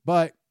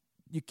 but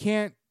you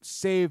can't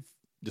save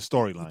the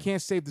storyline. You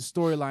can't save the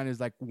storyline as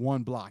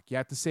one block. You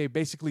have to save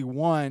basically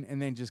one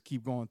and then just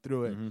keep going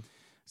through it. Mm-hmm.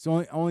 It's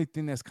the only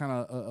thing that's kind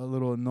of a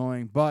little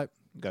annoying, but.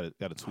 Got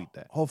to tweet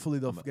that. Hopefully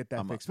they'll get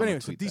that fixed. But anyway,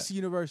 so DC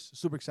Universe,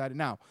 super excited.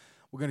 Now,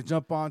 we're going to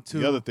jump on to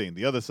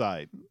the other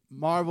side.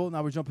 Marvel.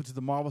 Now we're jumping to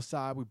the Marvel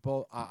side. We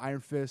both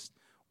Iron Fist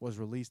was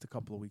released a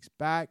couple of weeks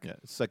back. Yeah,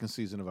 second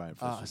season of Iron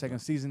Fist. Second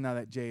season now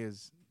that Jay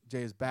is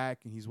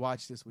back and he's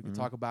watched this. We can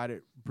talk about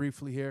it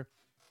briefly here.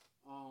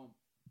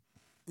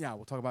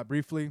 We'll talk about it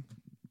briefly.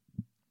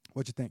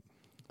 What'd you think?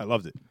 I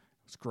loved it.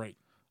 It's great.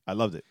 I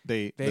loved it.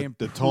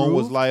 The tone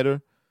was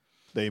lighter.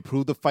 They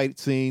improved the fight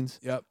scenes.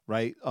 Yep.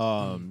 Right.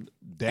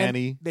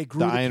 Danny. And they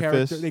grew the Iron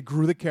character. Fist. They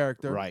grew the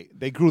character. Right.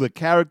 They grew the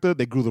character.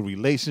 They grew the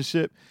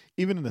relationship.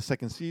 Even in the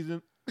second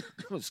season,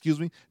 excuse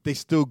me, they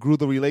still grew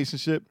the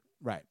relationship.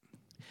 Right.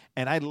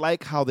 And I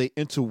like how they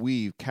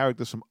interweave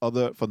characters from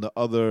the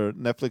other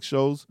Netflix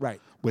shows.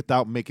 Right.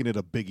 Without making it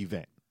a big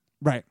event.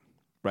 Right.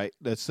 Right.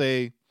 Let's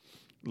say,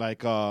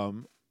 like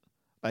in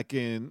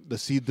the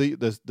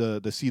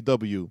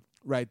CW.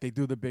 Right, they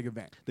do the big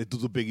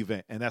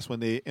event. And that's when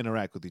they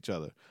interact with each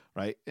other,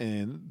 right?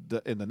 And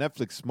in the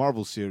Netflix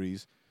Marvel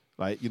series,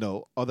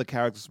 other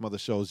characters from other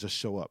shows just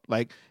show up.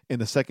 Like in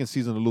the second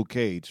season of Luke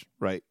Cage,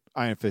 right?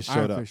 Iron Fist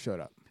showed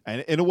up.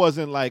 And it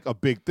wasn't like a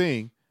big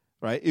thing,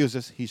 right? It was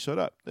just he showed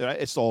up. Right?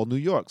 It's all New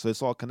York, so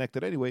it's all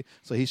connected anyway.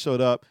 So he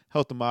showed up,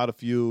 helped them out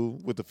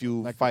with a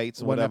few fights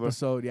and whatever. One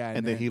episode, yeah.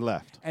 And then he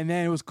left. And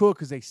then it was cool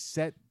because they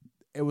set.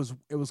 It was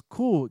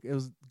cool. It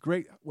was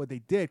great what they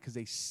did because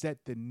they set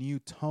the new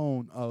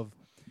tone of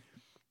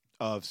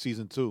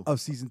season 2. Of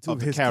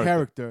his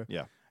character.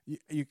 Yeah.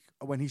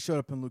 When he showed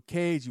up in Luke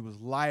Cage, he was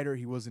lighter.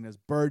 He wasn't as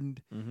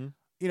burdened. Mm-hmm.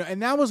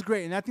 And that was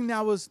great. And I think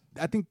that was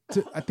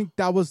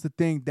the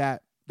thing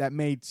that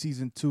made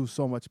season 2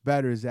 so much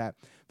better. Is that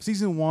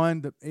season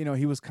 1,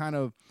 he was kind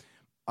of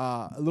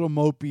a little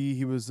mopey.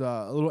 He was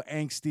a little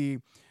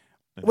angsty,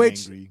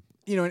 angry.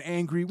 And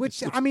angry,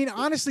 which I mean,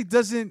 honestly,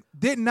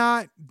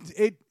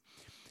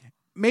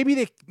 maybe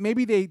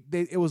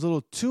it was a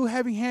little too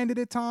heavy-handed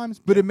at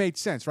times, but it made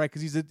sense, right?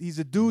 Because he's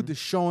a dude that's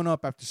showing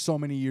up after so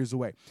many years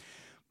away.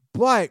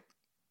 But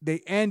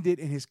they ended,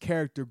 and his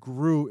character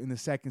grew in the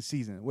second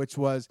season, which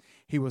was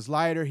he was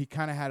lighter. He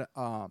kind of had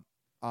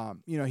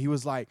he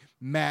was like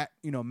Matt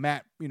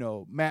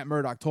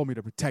Murdock told me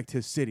to protect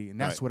his city,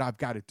 and that's what I've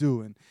got to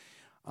do. And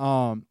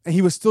And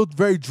he was still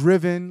very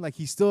driven. Like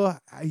he's still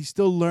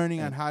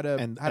learning on how to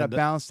and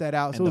balance that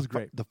out. So it was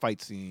great. The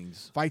fight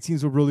scenes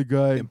Were really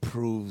good.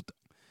 improved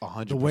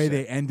 100%. The way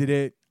they ended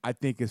it, I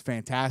think, is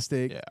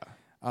fantastic. Yeah.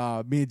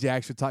 Me and Jay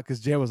actually talked because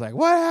Jay was like,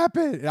 "What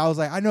happened?" And I was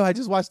like, "I know. I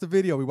just watched the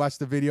video. We watched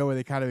the video where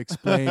they kind of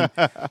explained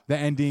the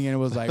ending, and it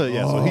was like,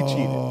 Yeah, so he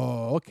cheated.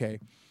 Oh, okay.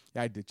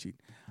 Yeah, I did cheat.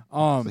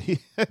 He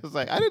was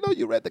like, I didn't know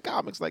you read the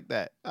comics like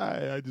that.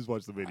 I just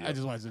watched the video. I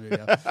just watched the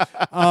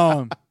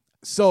video.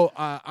 So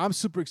I'm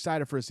super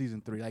excited for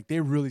season 3. Like they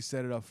really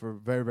set it up for a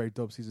very, very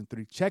dope season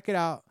 3. Check it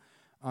out.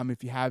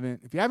 If you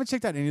haven't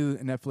checked out any of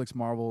the Netflix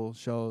Marvel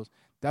shows,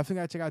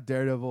 definitely gotta check out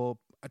Daredevil.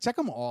 Check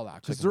them all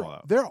out because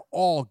they're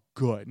all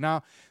good.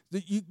 Now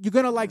you're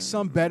gonna like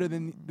some better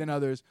than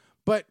others,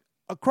 but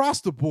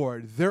across the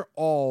board, they're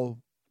all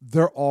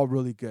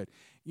really good.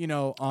 You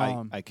know,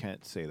 I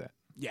can't say that.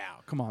 Yeah,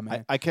 come on,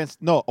 man. I can't.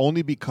 No,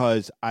 only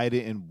because I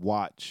didn't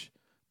watch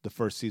the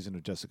first season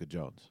of Jessica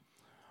Jones.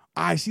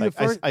 I see Like,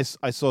 the first.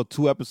 I saw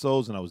 2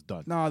 episodes and I was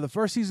done. No, the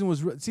first season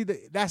was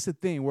that's the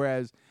thing.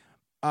 Whereas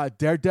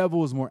Daredevil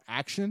was more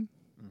action,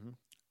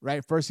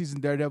 right? First season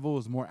Daredevil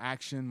was more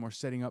action, more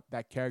setting up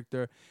that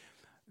character.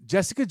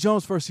 Jessica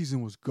Jones' first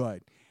season was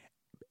good,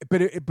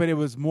 but it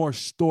was more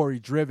story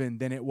driven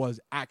than it was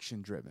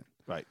action driven.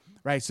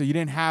 Right. So you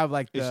didn't have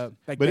like you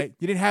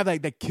didn't have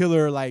like the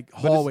killer like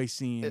hallway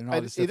scene and all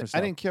this different stuff.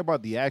 I didn't care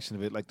about the action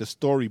of it. Like the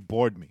story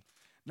bored me.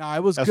 No,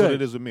 it was That's good. what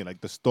it is with me.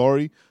 Like the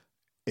story,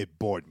 it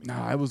bored me.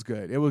 No, it was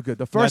good. It was good.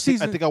 The first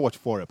season. I think I watched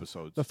 4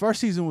 episodes. The first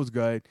season was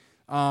good.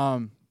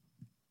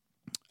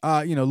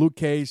 Luke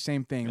Cage,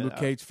 same thing. Yeah, Luke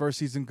Cage, first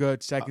season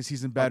good, second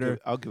season better.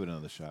 I'll give it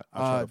another shot.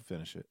 I'll try to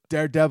finish it.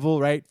 Daredevil,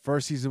 right?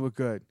 First season was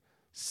good.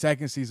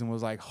 Second season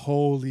was like,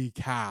 holy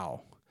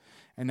cow.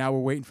 And now we're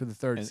waiting for the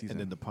third season. And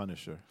then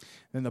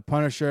The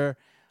Punisher.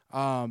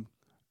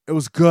 It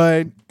was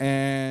good,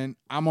 and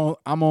I'm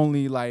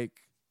only like,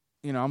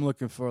 I'm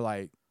looking for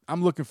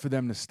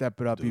them to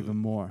step it up even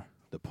more.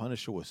 The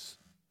Punisher was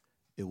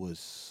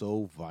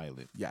so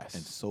violent, yes,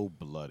 and so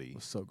bloody. It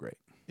was so great.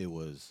 It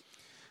was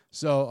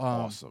so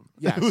awesome.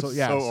 Yeah, so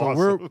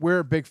awesome.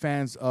 we're big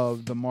fans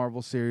of the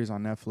Marvel series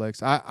on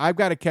Netflix. I've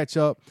got to catch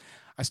up.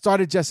 I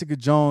started Jessica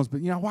Jones,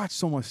 but I watch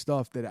so much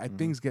stuff that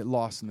things get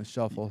lost in the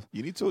shuffle.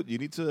 You need to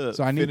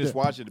finish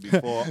watching it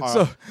before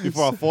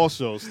before our fall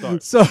show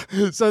starts. So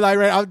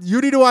like you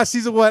need to watch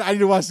season 1. I need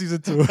to watch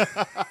season 2,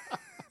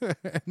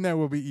 and then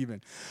we'll be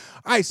even.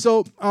 All right,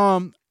 so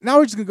now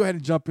we're just gonna go ahead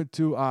and jump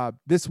into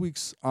this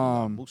week's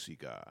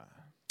Musica.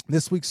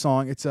 This week's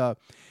song. It's a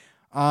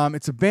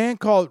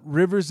band called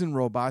Rivers and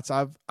Robots.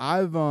 I've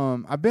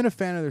been a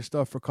fan of their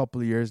stuff for a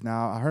couple of years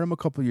now. I heard them a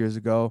couple of years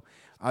ago.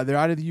 They're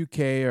out of the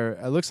UK, or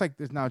it looks like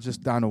there's now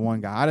just down to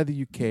one guy out of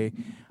the UK.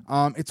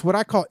 It's what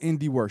I call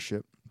indie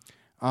worship,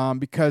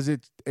 because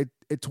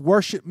it's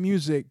worship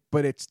music,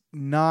 but it's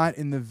not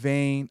in the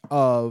vein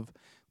of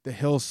the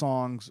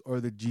Hillsongs or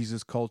the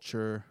Jesus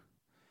Culture,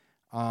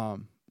 or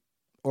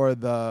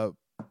the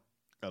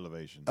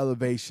Elevations.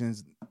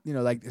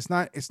 Like it's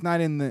not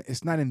in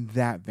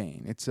that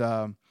vein. It's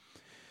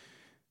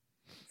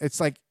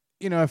like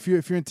if you're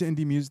into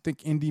indie music, think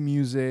indie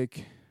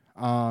music.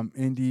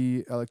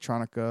 Indie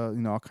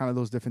electronica, all kind of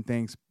those different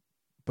things,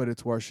 but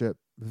it's worship.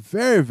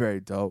 Very,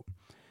 very dope.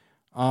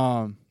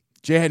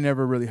 Jay had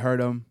never really heard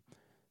them,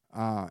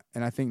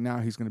 and I think now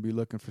he's going to be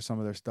looking for some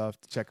of their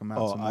stuff to check them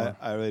out. I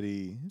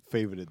already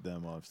favorited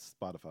them on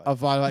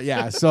Spotify.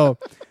 Yeah. So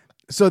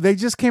they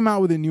just came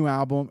out with a new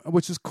album,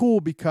 which is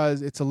cool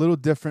because it's a little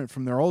different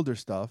from their older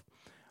stuff,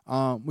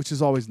 which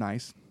is always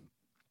nice.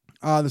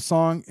 The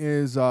song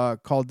is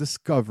called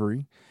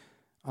Discovery.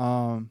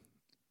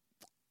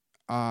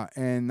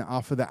 And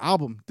off of the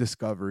album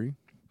Discovery.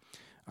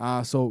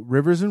 So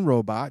Rivers and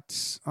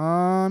Robots.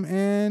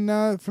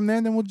 And from there,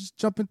 then we'll just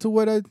jump into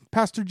what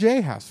Pastor Jay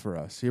has for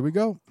us. Here we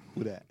go.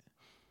 Who that?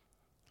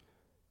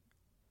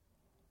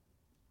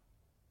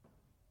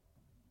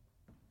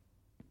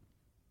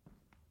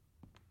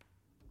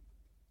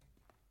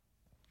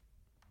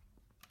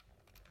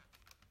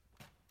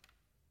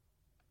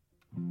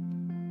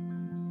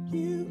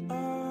 You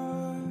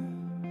are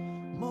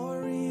more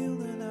real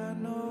than I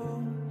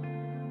know.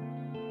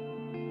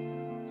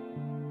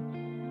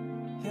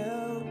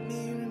 Help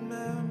me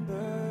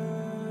remember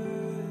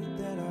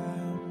that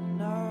I'm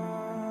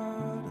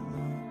not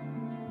alone.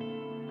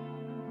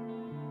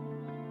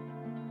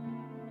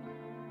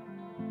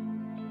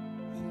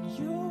 And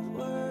your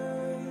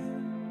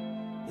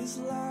word is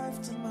life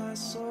to my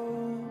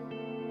soul.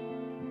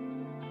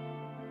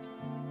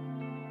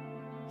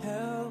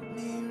 Help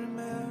me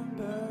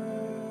remember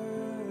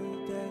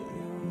that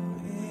you're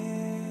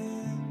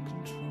in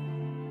control.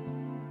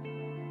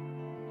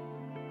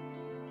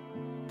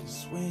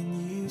 'Cause when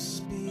you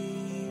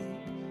speak,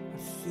 I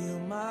feel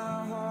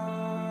my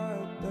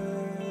heart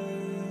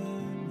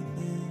burn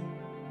within.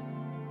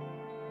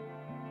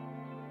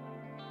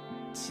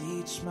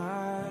 Teach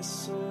my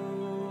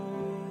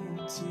soul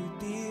to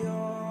be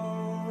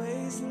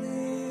always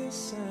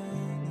listening.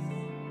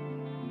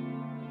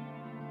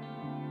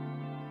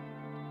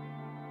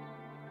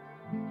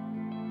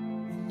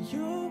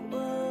 Your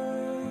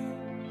word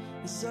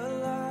is a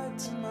light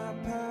to my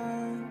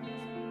path.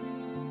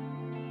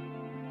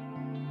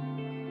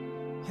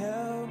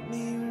 Help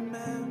me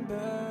remember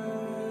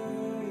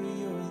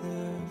you're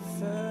the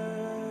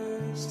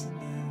first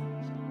and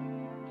last.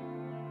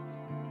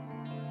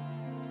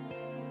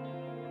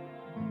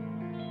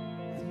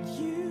 And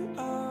you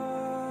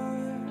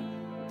are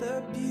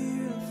the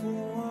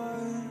beautiful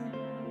one.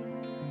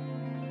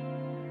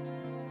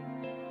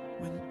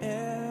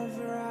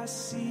 Whenever I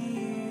see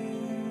you,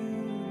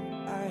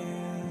 I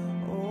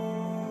am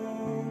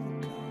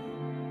overcome.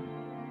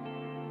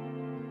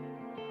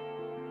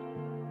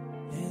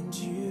 And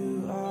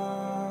you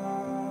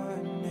are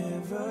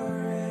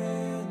never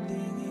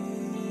ending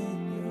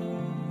in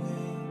your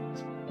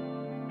ways.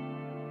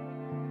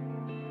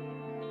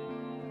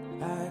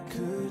 I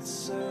could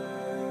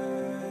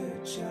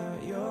search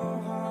out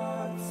your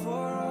heart for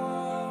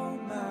all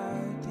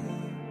my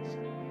days.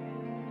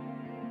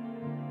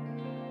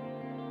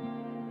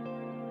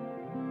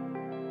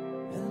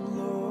 And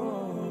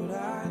Lord,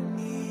 I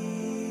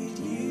need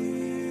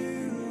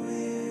you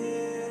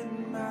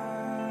in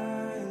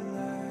my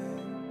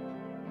life,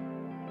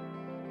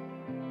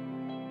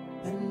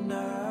 and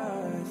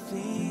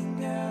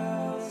nothing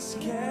else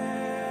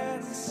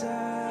can satisfy.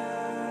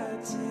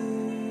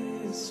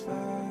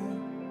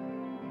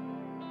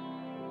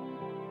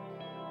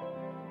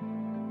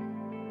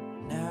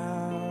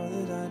 Now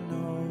that I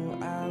know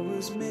I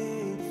was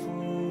made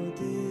for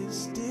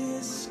this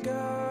discovery.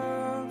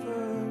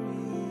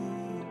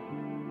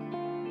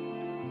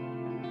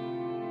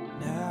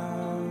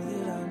 Now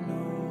that I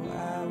know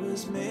I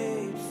was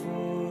made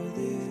for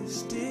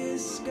this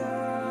discovery.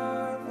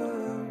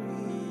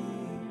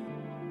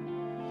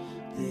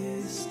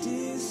 This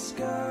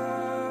discovery.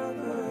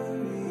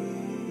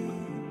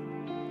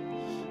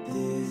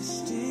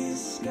 This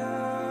discovery.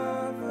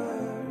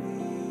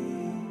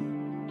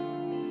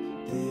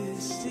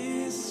 This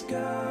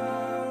discovery.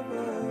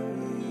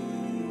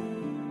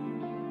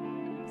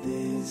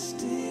 This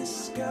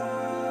discovery.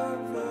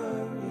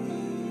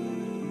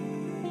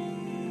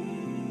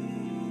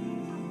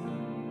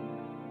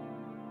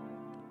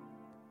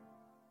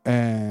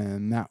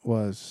 And that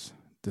was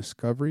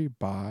Discovery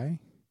by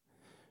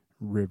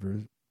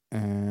Rivers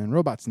and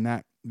Robots. And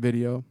that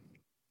video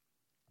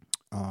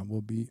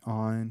will be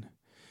on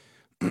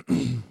I'll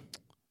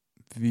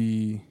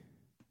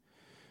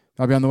be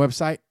on the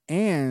website.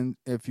 And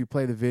if you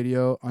play the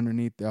video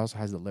underneath, it also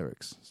has the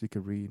lyrics. So you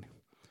could read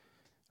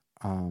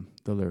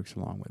the lyrics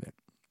along with it.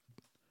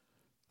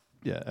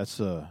 Yeah, it's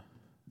a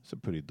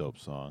pretty dope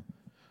song.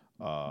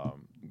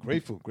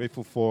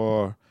 Grateful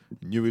for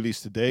new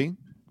release today,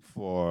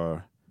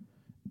 for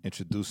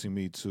introducing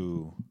me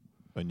to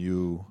a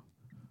new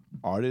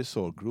artist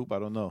or group. I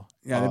don't know.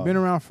 Yeah, they've been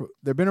around for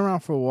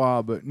a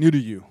while, but new to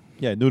you.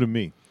 Yeah, new to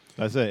me.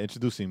 I said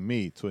introducing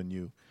me to a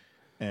new,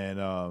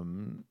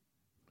 and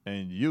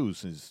you,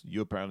 since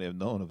you apparently have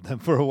known of them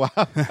for a while.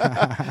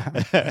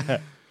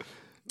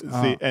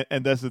 See,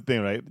 and that's the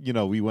thing, right? You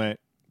know, we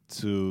went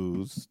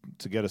to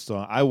get a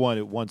song. I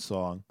wanted one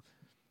song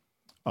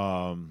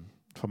from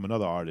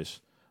another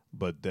artist,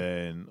 but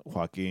then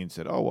Joaquin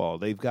said, "Oh well,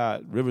 they've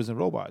got Rivers and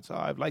Robots. Oh,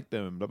 I've liked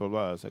them." Blah blah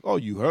blah. It's like, "Oh,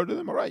 you heard of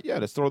them? All right, yeah,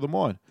 let's throw them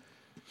on."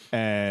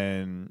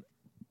 And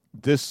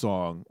this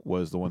song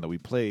was the one that we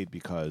played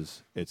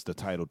because it's the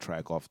title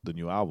track off the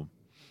new album,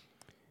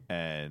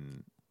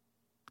 and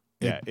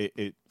yeah,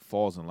 it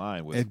falls in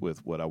line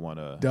with what I want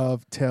to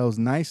dovetails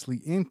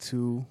nicely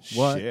into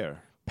what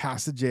share.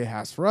 Pastor J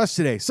has for us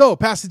today. So,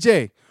 Pastor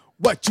J,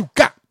 what you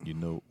got? You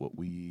know what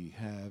we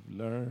have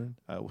learned?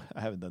 I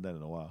haven't done that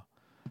in a while.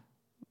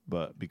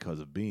 But because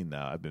of Bean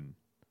now, I've been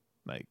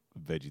like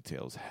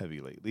VeggieTales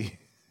heavy lately.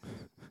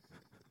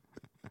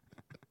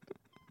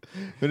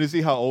 Let me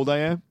see how old I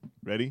am.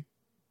 Ready?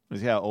 Let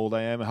me see how old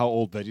I am and how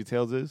old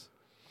VeggieTales is.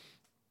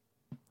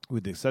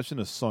 With the exception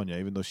of Sonia,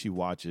 even though she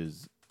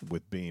watches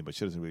with Bean, but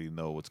she doesn't really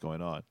know what's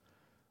going on.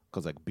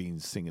 Because like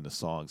Bean's singing the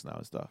songs now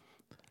and stuff.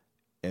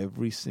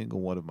 Every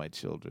single one of my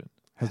children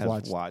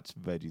has watched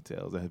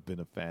VeggieTales and have been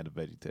a fan of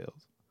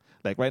VeggieTales.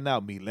 Like right now,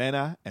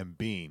 Milena and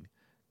Bean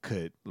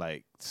could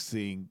like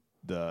sing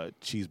the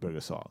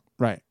cheeseburger song.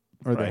 Right.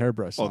 Or the right?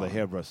 hairbrush song. Or the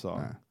hairbrush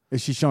song.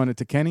 Is she showing it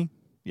to Kenny?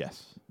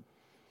 Yes.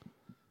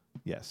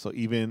 Yes. So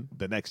even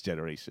the next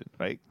generation,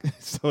 right?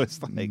 So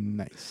it's like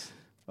nice.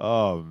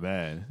 Oh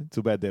man.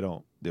 Too bad they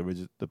don't.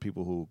 The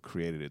people who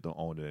created it don't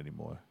own it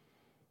anymore.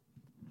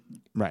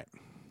 Right.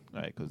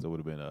 Right, because there would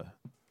have been a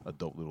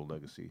dope little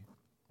legacy.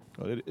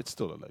 Well, it's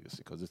still a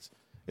legacy because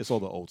it's all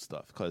the old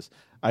stuff. Because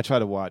I try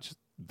to watch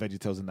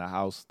VeggieTales in the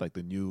House, like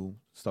the new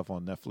stuff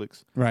on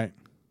Netflix. Right.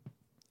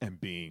 And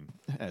Bean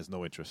has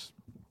no interest.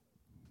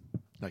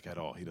 Like at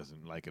all. He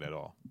doesn't like it at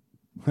all.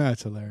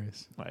 That's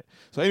hilarious. Right.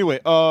 So anyway,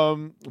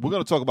 we're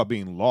going to talk about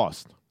being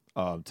lost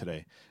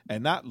today.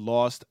 And not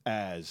lost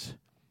as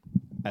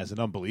an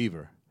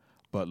unbeliever,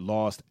 but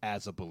lost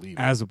as a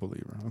believer. As a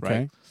believer. Okay.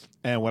 Right?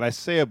 And what I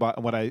say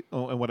about what I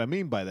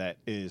mean by that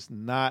is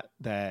not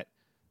that,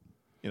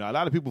 you know, a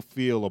lot of people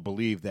feel or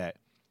believe that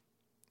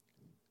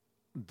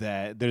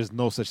that there's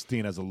no such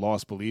thing as a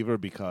lost believer,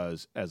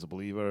 because as a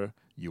believer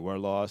you were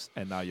lost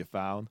and now you're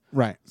found.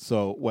 Right.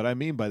 So what I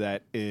mean by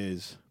that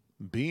is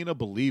being a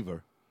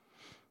believer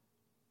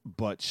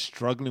but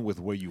struggling with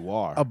where you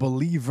are. A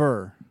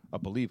believer,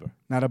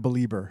 Not a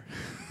believer.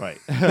 Right.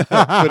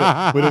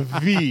 with a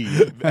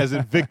V as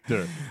in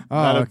Victor,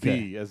 not a okay.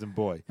 B as in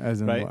boy.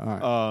 As in right? boy,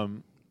 all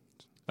right.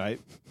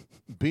 Right.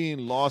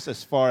 Being lost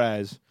as far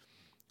as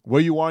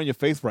where you are in your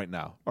faith right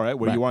now, all right?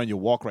 Where Right. you are in your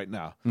walk right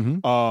now.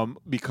 Mhm.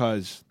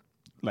 Because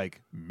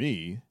like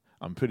me,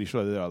 I'm pretty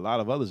sure there are a lot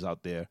of others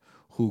out there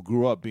who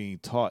grew up being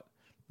taught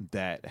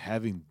that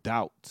having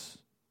doubts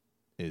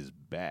is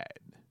bad.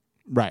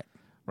 Right.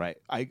 Right.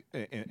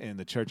 In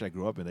the church I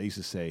grew up in, they used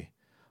to say,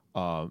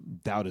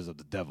 doubt is of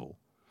the devil.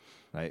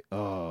 Right.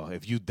 Oh,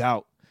 if you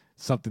doubt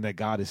something that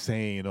God is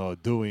saying or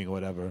doing or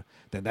whatever,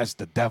 then that's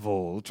the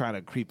devil trying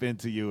to creep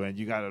into you, and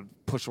you got to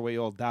push away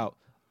all doubt.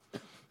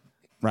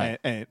 Right.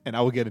 And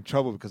I would get in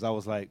trouble because I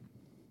was like,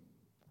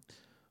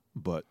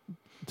 but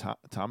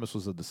Thomas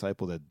was a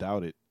disciple that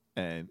doubted,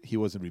 and he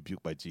wasn't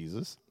rebuked by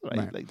Jesus.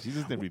 Right. Like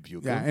Jesus didn't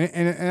rebuke him.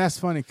 And that's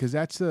funny because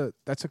that's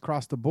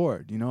across the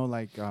board. You know,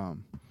 like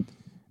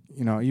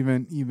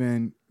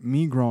even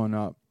me growing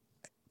up,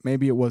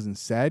 maybe it wasn't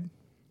said.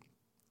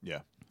 Yeah.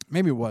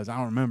 Maybe it was. I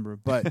don't remember,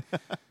 but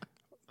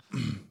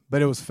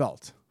but it was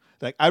felt.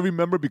 Like I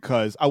remember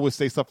because I would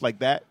say stuff like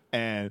that,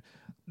 and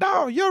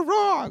no, you're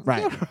wrong.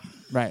 Right. You're wrong.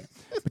 Right.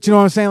 But you know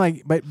what I'm saying?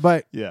 Like,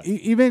 but Yeah.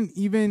 even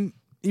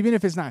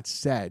if it's not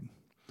said,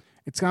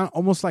 it's kind of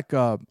almost like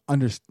a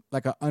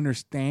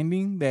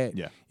understanding that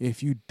Yeah.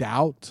 if you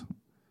doubt,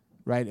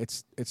 right,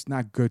 it's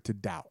not good to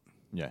doubt.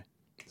 Yeah.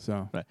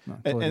 So Right. no,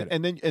 totally get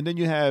it. And then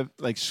you have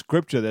like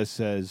scripture that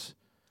says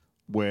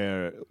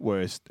where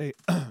it's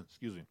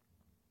excuse me,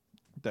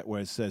 that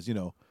where it says,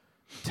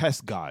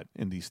 test God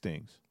in these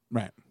things,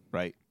 Right.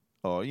 right?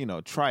 Or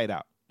try it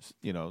out,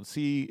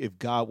 see if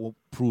God will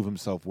prove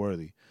himself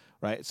worthy,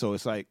 right? So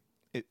it's like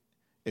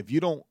if you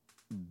don't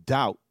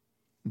doubt,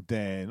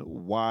 then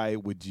why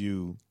would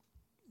you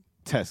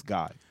test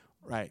God?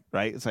 Right.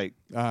 Right? It's like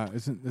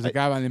There's a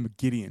guy by the name of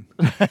Gideon.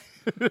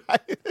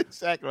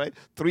 exactly, right?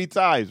 3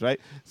 times, right?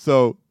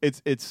 So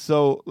it's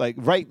so like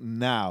right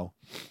now.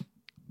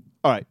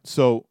 All right,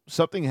 so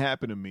something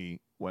happened to me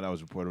when I was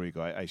in Puerto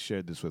Rico. I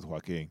shared this with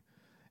Joaquin,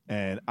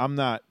 and I'm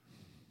not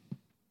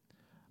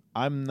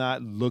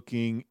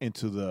looking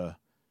into the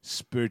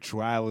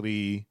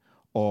spirituality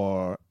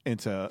or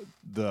into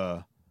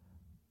the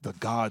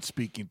God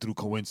speaking through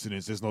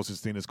coincidence. There's no such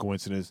thing as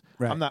coincidence.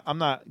 Right. I'm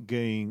not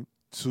getting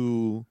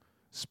too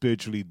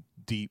spiritually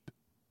deep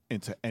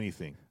into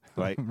anything,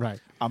 right? Right.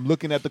 I'm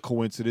looking at the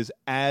coincidence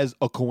as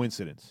a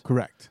coincidence,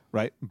 Correct.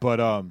 right? But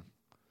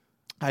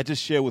I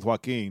just shared with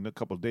Joaquin a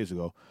couple of days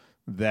ago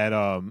that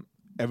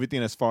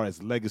everything as far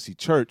as Legacy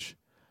Church,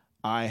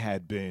 I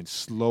had been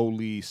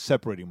slowly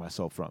separating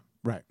myself from.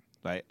 Right.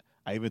 Right?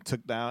 I even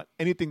took down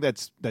anything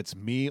that's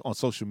me on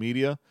social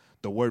media.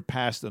 The word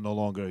pastor no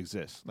longer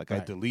exists. Like I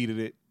Right. deleted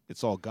it.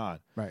 It's all gone.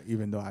 Right.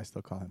 Even though I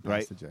still call him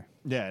Right. Pastor J.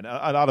 Yeah, and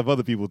a lot of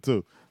other people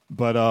too.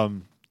 But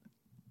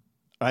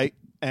right,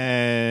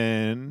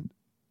 and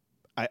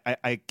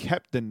I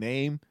kept the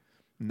name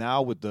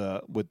now with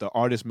the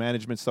artist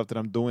management stuff that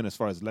I'm doing as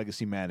far as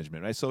Legacy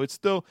Management, right? So it's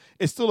still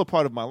a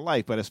part of my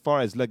life, but as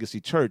far as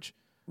Legacy Church,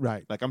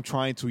 Right. like I'm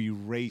trying to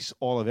erase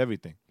all of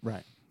everything.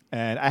 Right.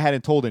 And I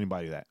hadn't told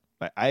anybody that.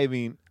 Like I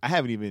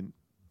haven't even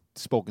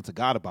spoken to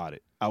God about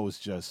it. I was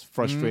just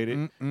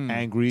frustrated,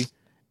 angry,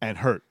 and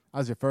hurt. That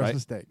was your first Right.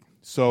 mistake.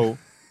 So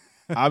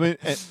I'm in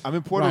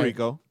Puerto Right.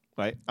 Rico,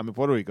 right? I'm in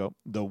Puerto Rico.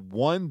 The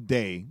one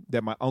day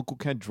that my uncle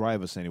can't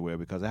drive us anywhere,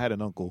 because I had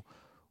an uncle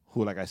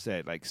who, like I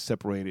said, like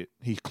separated.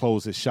 He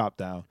closed his shop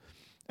down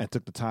and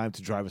took the time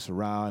to drive us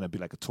around and be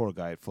like a tour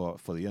guide for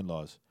the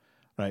in-laws,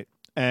 right?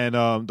 And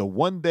the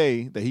one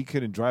day that he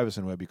couldn't drive us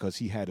anywhere because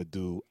he had to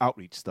do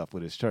outreach stuff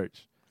with his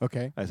church,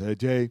 Okay. I said,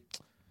 Jay,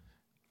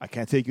 I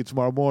can't take you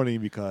tomorrow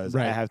morning because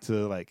Right. I have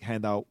to like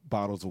hand out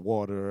bottles of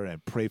water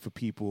and pray for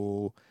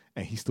people.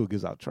 And he still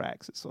gives out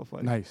tracts. It's so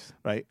funny, Nice.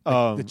 right?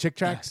 The chick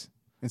tracks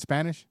in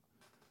Spanish?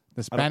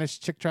 The don't- Spanish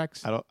chick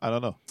tracks? I don't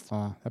know.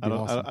 That'd I be don't,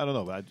 awesome. I don't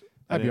know. But I That'd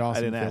be didn't- awesome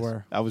I didn't if it ask.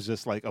 were. I was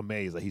just like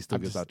amazed that he still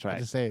gives out I tracts.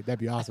 just say that'd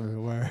be awesome if it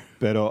were.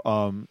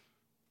 But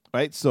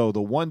right. So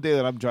the one day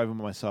that I'm driving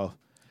by myself,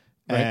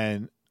 Right.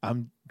 and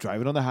I'm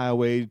driving on the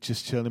highway,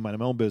 just chilling, minding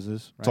my own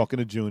business, Right.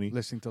 talking to Junie,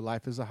 Listening to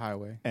Life is a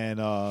Highway.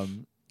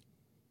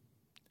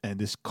 and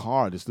this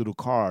little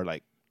car,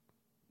 like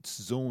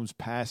zooms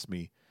past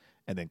me,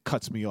 and then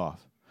cuts me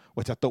off,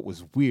 which I thought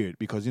was weird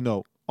because in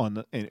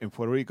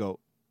Puerto Rico,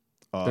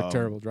 They're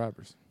terrible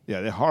drivers.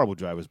 yeah, they're horrible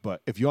drivers.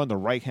 But if you're on the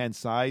right hand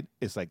side,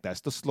 it's like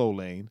that's the slow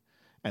lane,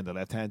 and the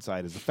left hand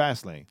side is the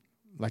fast lane.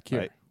 Like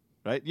here.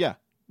 Right? Yeah.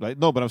 Right?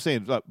 No, but I'm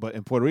saying, but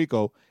in Puerto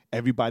Rico,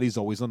 everybody's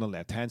always on the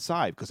left-hand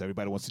side because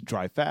everybody wants to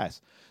drive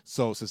fast.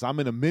 So since I'm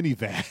in a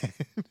minivan,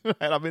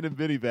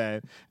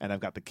 right, and I've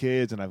got the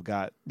kids and I've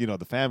got,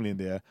 the family in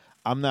there,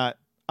 I'm not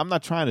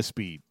trying to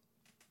speed,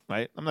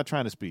 right? I'm not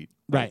trying to speed.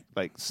 Right.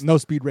 Like No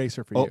speed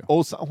racer for you.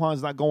 Old San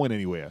Juan's not going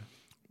anywhere,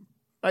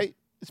 right?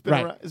 It's been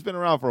Right. around, it's been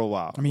around for a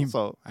while. I mean,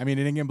 so it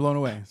didn't get blown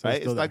away. So right,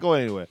 it's still it's not there.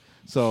 going anywhere.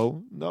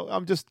 So no,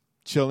 I'm just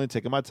chilling,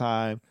 taking my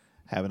time,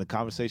 having a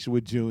conversation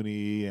with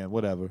Junie and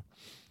whatever.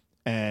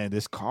 And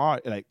this car,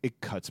 like,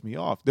 it cuts me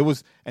off. There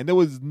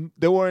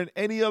weren't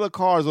any other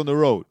cars on the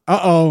road,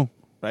 Uh-oh.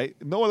 right?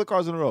 No other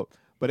cars on the road.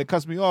 But it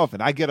cuts me off,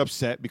 and I get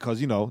upset because,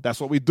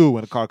 that's what we do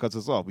when a car cuts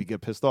us off. We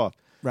get pissed off.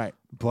 Right.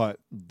 But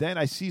then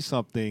I see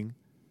something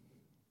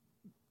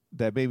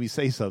that made me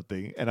say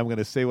something, and I'm going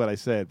to say what I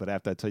said, but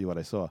after I tell you what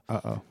I saw.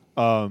 Uh-oh.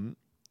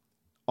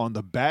 On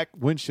the back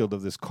windshield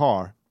of this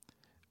car,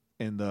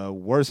 in the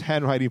worst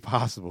handwriting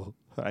possible,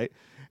 right?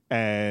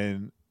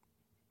 And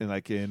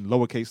like in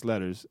lowercase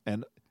letters,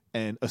 and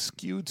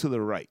askew to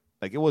the right.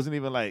 Like, it wasn't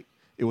even like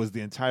it was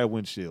the entire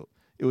windshield.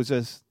 It was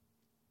just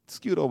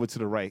skewed over to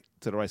the right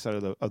side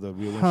of the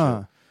rear windshield.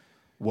 Huh.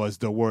 Was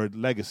the word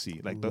legacy,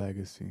 like the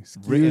legacy.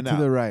 Skewed written to out.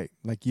 the right.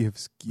 Like you have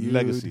skewed.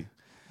 legacy,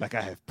 like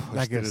I have pushed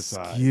Like it a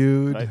aside.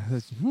 skewed. right?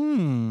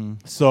 Hmm.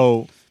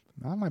 So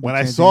I might be when I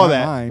changing saw my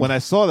that,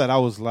 mind. I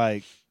was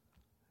like,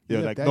 You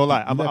yeah, left like that no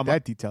lie, you left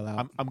that detail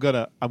out.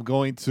 I'm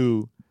going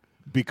to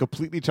be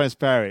completely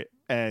transparent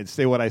and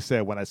say what I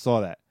said when I saw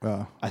that.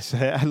 Oh.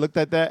 I looked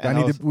at that. Do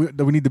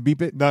And we need to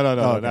beep it? no, Oh,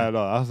 not okay. at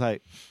all. I was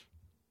like,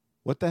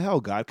 what the hell,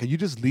 God? Can you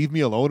just leave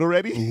me alone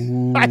already?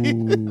 Ooh.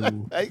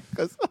 Like,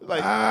 'cause,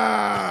 like,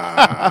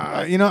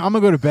 I'm gonna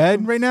go to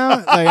bed right now.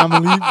 Like I'm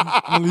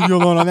gonna leave you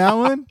alone on that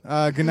one.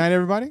 Good night,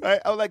 everybody. right?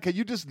 I was like, can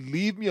you just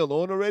leave me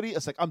alone already?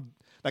 It's like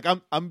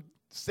I'm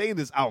saying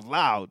this out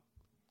loud.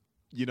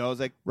 It's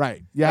like,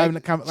 Right. Yeah, Like, having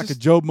a kind of like a just-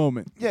 Job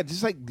moment. yeah,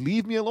 just like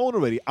leave me alone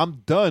already.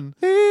 I'm done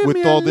Leave with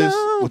me all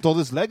alone.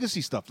 this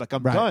legacy stuff. Like,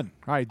 I'm Right. done.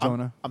 All right,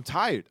 Jonah. I'm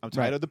tired. I'm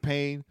tired Right. of the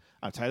pain.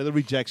 I'm tired of the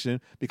rejection,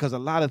 because a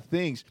lot of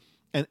things,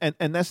 and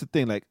that's the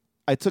thing. Like,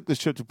 I took this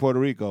trip to Puerto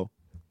Rico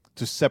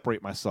to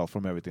separate myself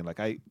from everything.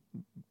 Like, I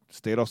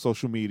stayed off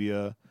social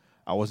media.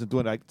 I wasn't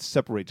doing it. I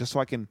separate just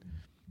so I can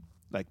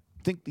like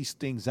think these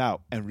things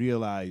out and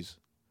realize,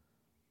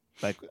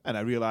 and I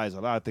realize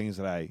a lot of things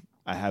that I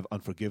have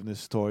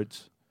unforgiveness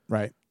towards.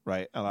 Right.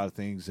 Right, a lot of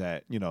things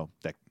that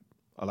that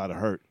a lot of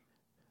hurt,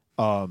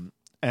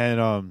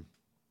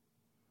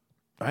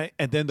 right,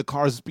 and then the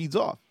car speeds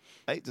off,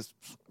 right, just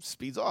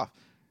speeds off.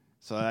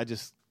 So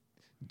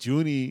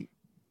Junie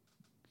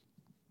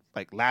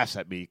like laughs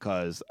at me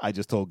because I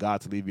just told God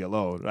to leave me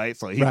alone, right?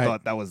 So he Right.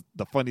 thought that was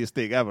the funniest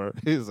thing ever.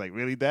 He was like,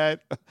 "Really, Dad?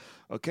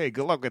 Okay,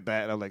 good luck with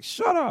that." And I'm like,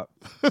 "Shut up!"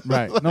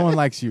 Right. No one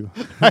likes you.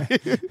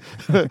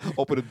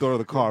 Open the door of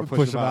the car,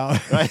 push him him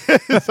out. out.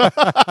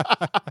 Right?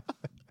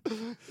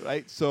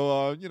 Right,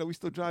 so we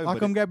still driving. I'll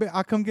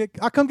but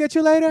come get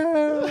you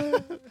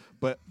later.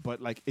 but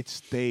like it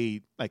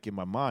stayed like in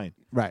my mind,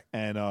 Right.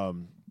 and I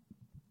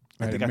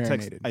Right, think it I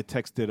marinated.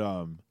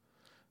 texted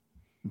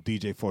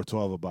DJ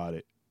 412 about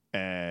it,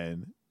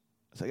 and I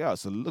was like, "Yeah,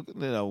 so look,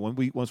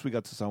 once we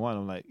got to San Juan,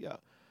 I'm like, yeah,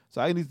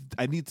 so I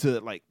need to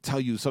like tell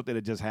you something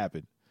that just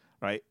happened,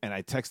 right?" And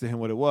I texted him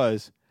what it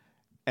was,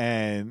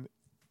 and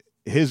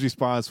his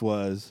response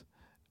was,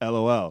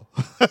 "LOL."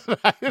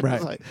 I was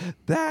Right. like,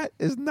 that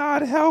is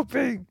not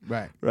helping.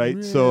 Right.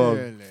 Right, so,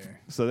 Really?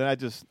 So then I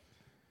just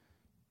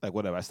like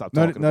whatever. I stopped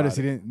talking Notice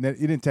about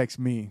he didn't text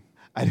me.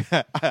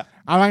 it. I'm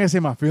not gonna say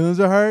my feelings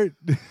are hurt,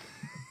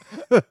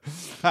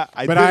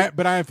 I but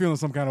I am feeling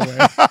some kind of way.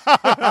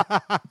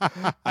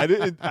 I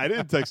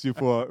didn't text you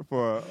for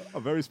a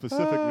very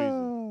specific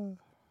reason.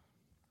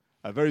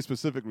 A very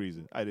specific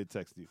reason. I didn't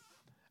text you.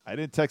 I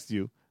didn't text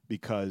you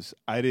because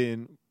I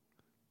didn't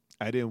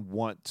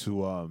want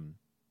to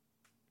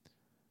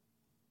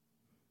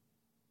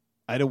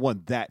I didn't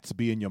want that to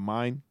be in your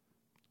mind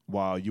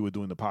while you were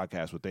doing the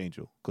podcast with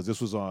Angel, because this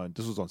was on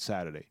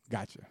Saturday,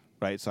 Gotcha.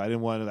 right? So I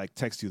didn't want to like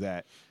text you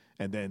that,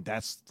 and then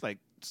that's like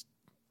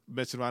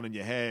messing around in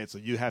your head, so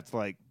you have to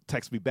like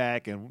text me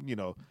back and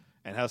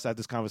and have us have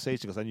this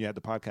conversation, because then you had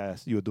the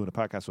podcast, you were doing the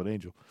podcast with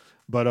Angel,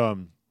 but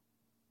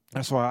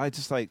that's why I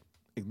just like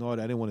ignored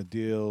it. I didn't want to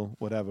deal,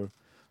 whatever,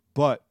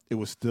 but it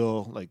was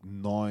still like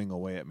gnawing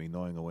away at me.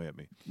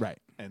 Right.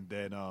 And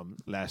then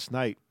last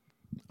night,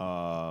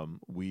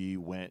 we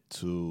went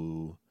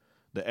to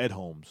the Ed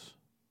Holmes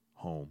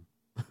home.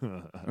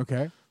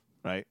 Okay.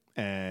 Right?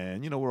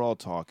 And, we're all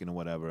talking and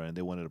whatever, and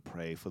they wanted to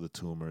pray for the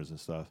tumors and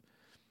stuff.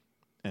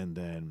 And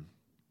then,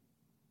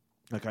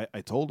 like,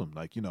 I told them,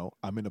 like,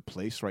 I'm in a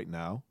place right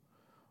now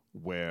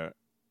where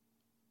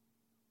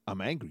I'm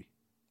angry.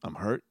 I'm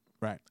hurt.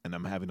 Right. And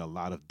I'm having a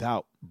lot of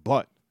doubt.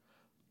 But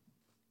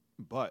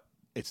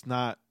it's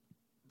not,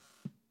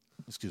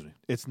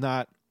 it's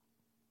not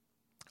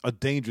a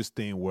dangerous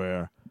thing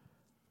where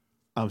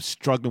I'm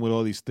struggling with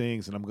all these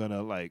things and I'm going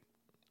to, like,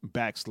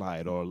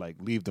 backslide or like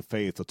leave the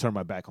faith or turn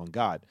my back on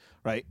God,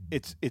 right?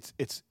 It's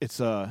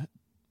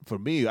for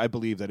me, I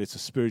believe that it's a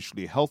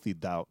spiritually healthy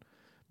doubt,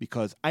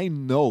 because I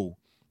know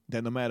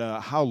that no matter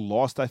how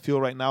lost I feel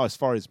right now as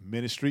far as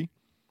ministry,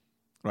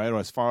 right, or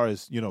as far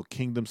as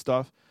kingdom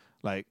stuff,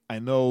 like I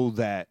know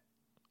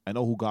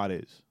who God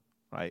is,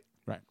 right?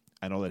 Right.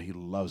 I know that He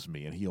loves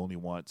me and He only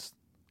wants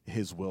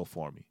His will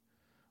for me,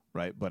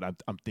 right? But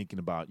I'm thinking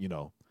about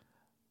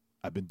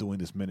I've been doing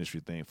this ministry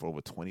thing for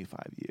over 25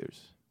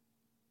 years,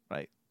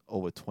 right?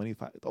 Over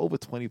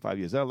 25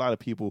 years. There are a lot of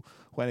people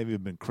who haven't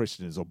even been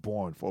Christians or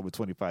born for over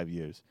 25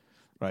 years,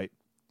 right?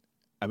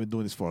 I've been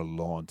doing this for a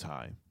long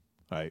time,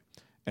 right?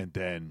 And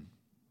then,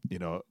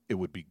 it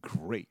would be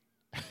great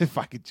if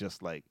I could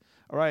just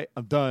all right,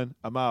 I'm done,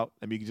 I'm out,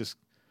 and we can just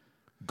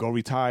go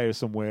retire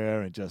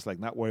somewhere and just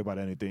not worry about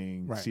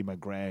anything, Right. see my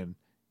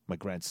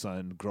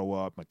grandson grow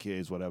up, my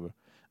kids, whatever.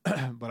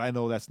 But I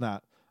know that's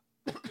not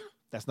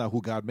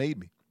who God made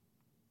me.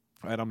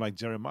 Right? I'm like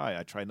Jeremiah.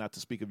 I try not to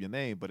speak of your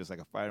name, but it's like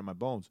a fire in my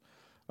bones.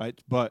 Right?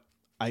 But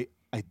I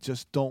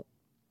just don't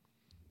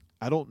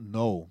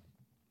know.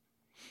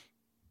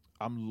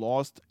 I'm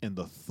lost in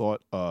the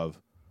thought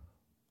of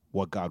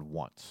what God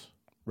wants.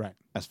 Right.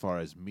 As far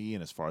as me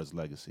and as far as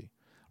legacy.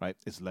 Right?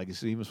 Is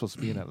legacy even supposed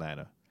to be in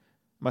Atlanta?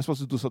 Am I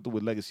supposed to do something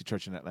with Legacy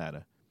Church in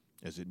Atlanta?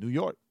 Is it New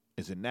York?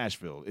 Is it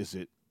Nashville? Is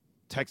it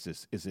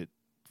Texas? Is it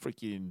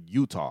freaking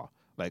Utah?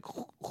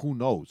 Who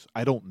knows?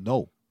 I don't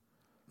know.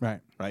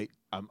 Right. Right?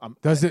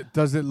 Does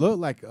it look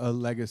like a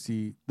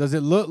legacy? Does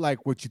it look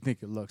like what you think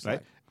it looks right?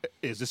 like?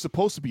 Is it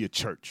supposed to be a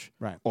church?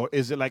 Right. Or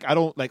is it I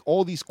don't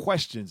all these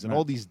questions and Right.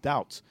 all these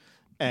doubts.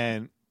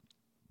 And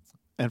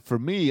for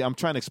me, I'm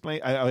trying to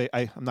explain.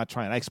 I'm not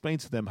trying. I explain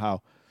to them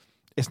how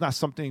it's not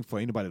something for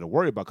anybody to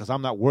worry about because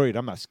I'm not worried.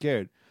 I'm not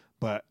scared.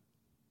 But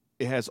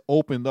it has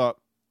opened up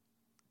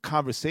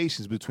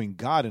conversations between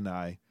God and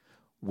I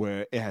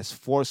where it has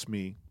forced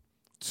me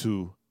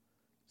to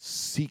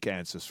seek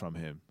answers from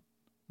him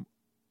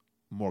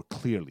more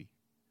clearly,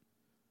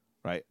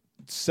 right?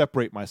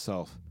 Separate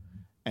myself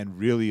and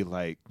really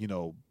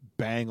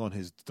bang on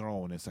his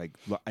throne. It's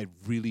look, I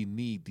really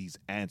need these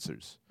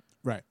answers,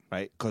 Right.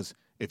 right? Because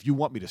if you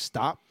want me to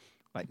stop,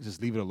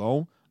 just leave it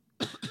alone,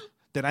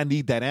 then I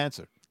need that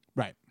answer.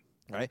 Right.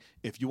 Right.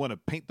 If you want to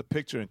paint the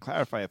picture and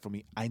clarify it for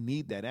me, I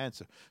need that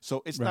answer.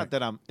 So it's Right.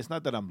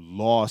 not that I'm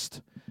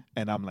lost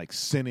and I'm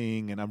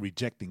sinning and I'm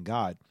rejecting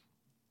God,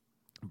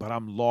 but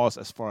I'm lost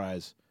as far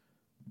as,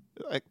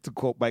 to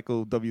quote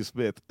Michael W.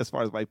 Smith, as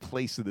far as my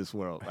place in this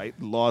world. Right.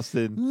 Lost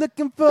in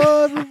Looking for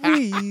a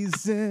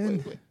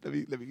reason. wait,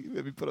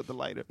 let me put up the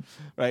lighter.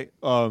 Right.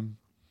 And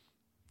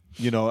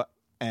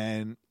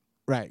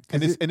Right.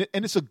 and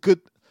it's a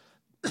good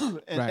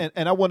Right.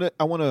 and I want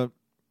to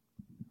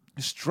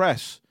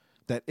stress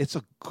that it's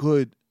a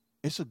good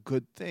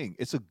thing.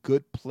 It's a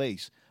good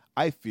place.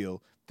 I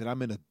feel that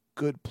I'm in a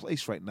good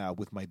place right now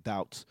with my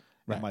doubts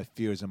Right. and my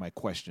fears and my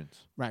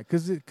questions. Right,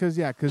 because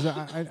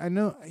I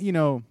know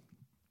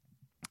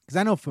because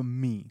I know for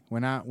me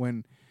when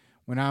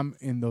I'm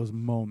in those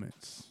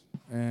moments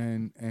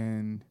and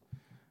I'm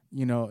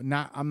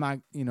not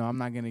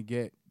gonna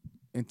get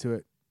into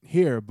it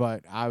here,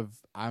 but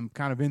I'm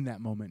kind of in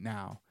that moment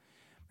now,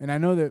 and I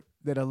know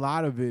that a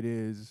lot of it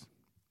is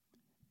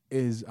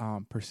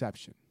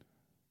perception,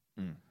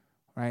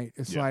 right?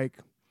 It's Yeah. like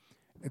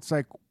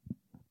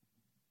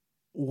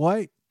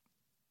what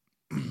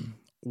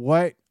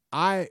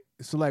I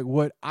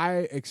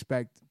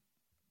expect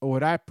or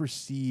what I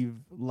perceive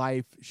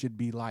life should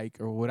be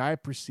like or what I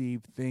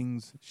perceive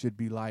things should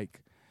be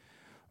like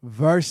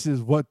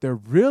versus what they're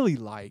really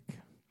like.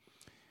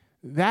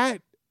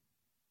 That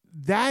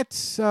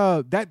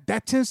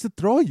tends to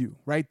throw you,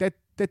 right? That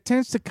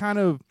tends to kind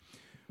of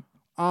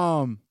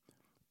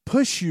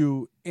push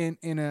you in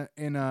a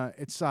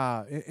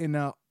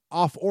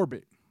off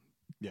orbit.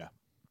 Yeah.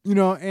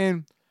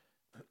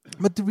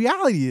 But the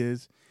reality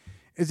is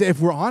that if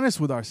we're honest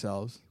with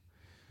ourselves,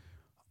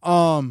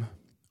 the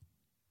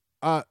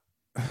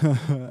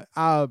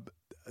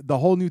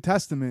whole New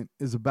Testament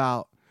is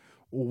about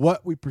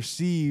what we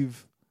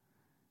perceive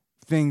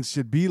things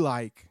should be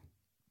like,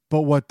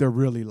 but what they're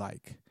really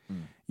like.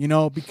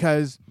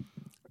 Because,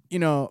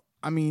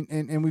 I mean,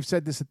 and we've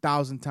said this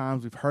 1,000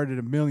 times, we've heard it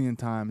 1,000,000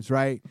 times,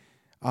 right?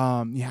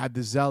 You had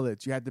the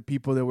zealots, you had the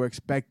people that were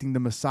expecting the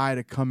Messiah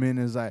to come in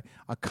as a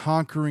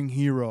conquering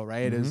hero,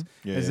 right?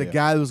 As a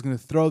guy that was going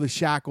to throw the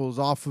shackles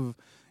off of,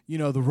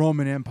 the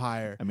Roman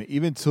Empire. I mean,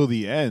 even till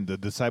the end, the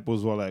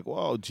disciples were like,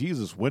 "Well,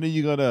 Jesus, when are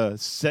you gonna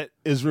set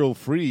Israel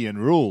free and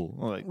rule?"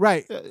 I'm like,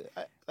 Right.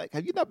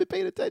 Have you not been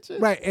paying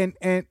attention? Right,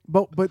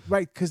 but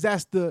right, because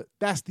that's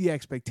the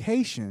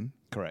expectation,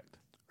 Correct.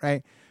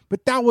 right?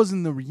 But that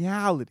wasn't the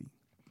reality,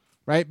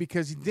 right?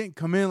 Because he didn't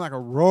come in like a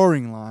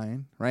roaring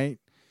lion, right?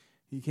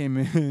 He came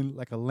in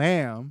like a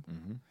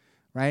lamb,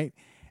 right?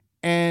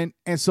 And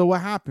so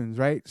what happens,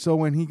 right? So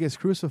when he gets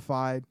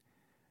crucified,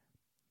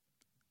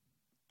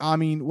 I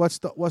mean, what's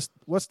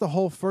the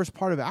whole first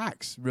part of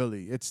Acts,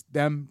 really? It's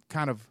them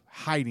kind of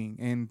hiding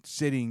and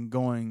sitting,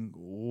 going,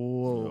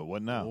 "Whoa,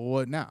 What now?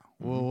 What now?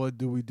 Well, what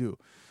do we do?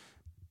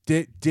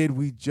 Did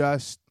we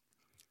just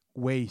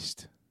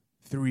waste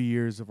 3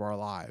 years of our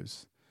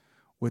lives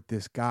with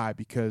this guy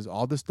because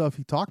all the stuff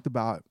he talked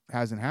about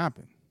hasn't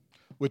happened?"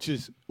 Which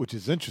is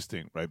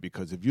interesting, right?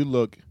 Because if you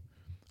look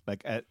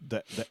at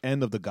the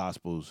end of the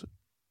Gospels,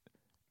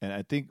 and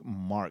I think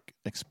Mark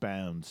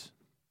expounds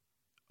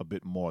a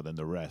bit more than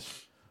the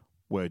rest,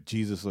 where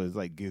Jesus was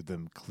give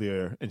them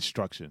clear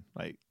instruction,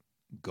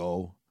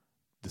 go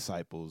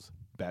disciples,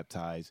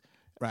 baptize.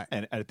 Right.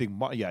 And I think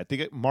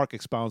Mark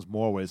expounds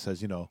more where it says,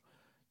 2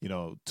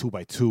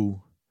 by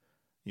 2,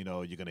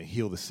 you're gonna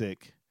heal the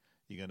sick,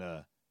 you're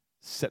gonna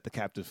set the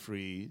captive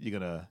free, you're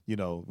gonna,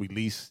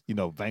 release,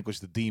 vanquish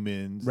the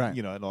demons, right.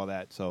 And all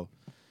that. So,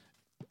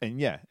 and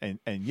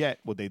yet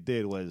what they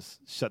did was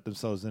shut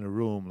themselves in a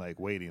room, like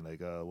waiting, like,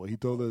 well, he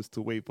told us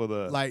to wait for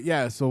the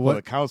So for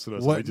the counselor,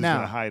 so we're just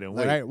gonna hide and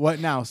wait. Right. What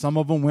now? Some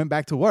of them went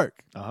back to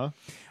work. I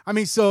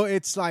mean, so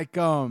it's like,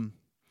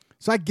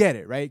 so I get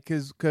it, right?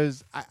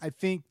 Because I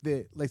think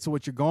that, like, so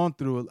what you're going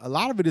through, a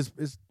lot of it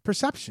is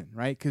perception,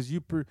 right? Because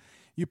you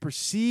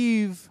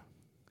perceive,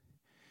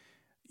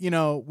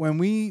 when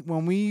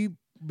we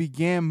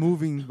began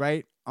moving,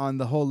 right, on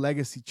the whole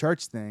legacy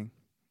church thing,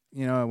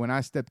 when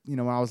I stepped, when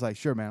I was like,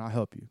 sure, man, I'll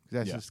help you.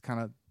 That's just kind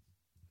of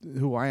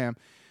who I am.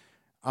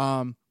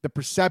 The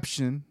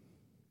perception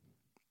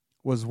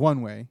was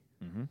one way,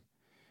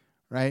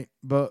 right?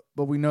 But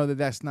we know that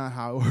that's not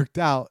how it worked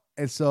out,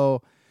 and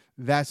so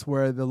that's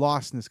where the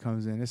lostness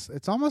comes in.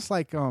 It's almost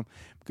like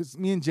because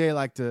me and Jay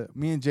like to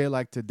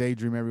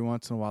daydream every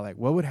once in a while. Like,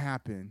 what would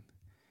happen?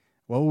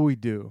 What would we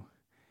do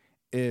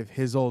if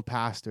his old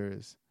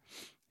pastors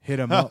hit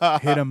him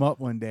up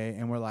one day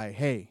and we're like,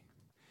 hey,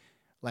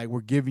 like,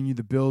 we're giving you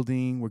the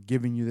building, we're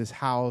giving you this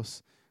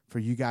house for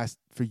you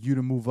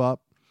to move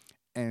up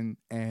and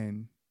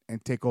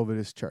take over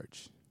this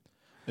church.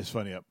 It's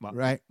funny.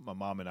 My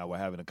mom and I were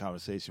having a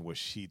conversation where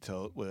she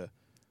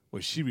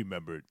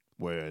remembered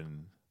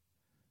when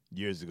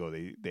years ago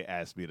they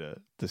asked me to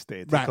stay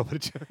and take over the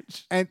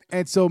church.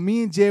 And so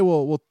me and Jay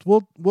we'll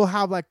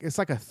have, like, it's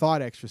like a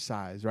thought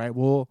exercise, right?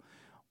 We'll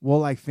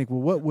like think,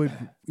 well, what would,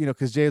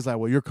 because Jay's like,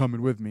 well, you're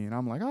coming with me. And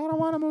I'm like, I don't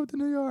want to move to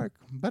New York,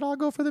 but I'll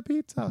go for the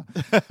pizza.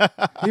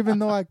 Even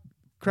though I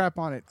crap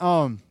on it.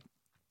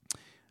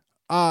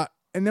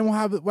 And then we'll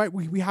have, right,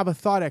 we have a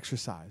thought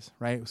exercise,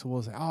 right? So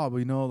we'll say, oh,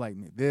 but like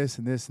this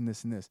and this and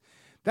this and this.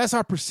 That's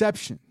our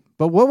perception.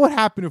 But what would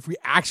happen if we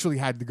actually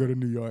had to go to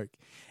New York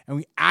and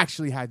we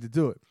actually had to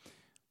do it?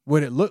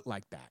 Would it look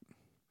like that?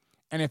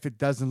 And if it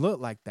doesn't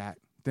look like that,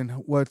 then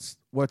what's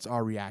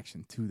our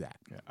reaction to that?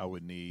 Yeah, I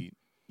would need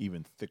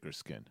even thicker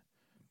skin.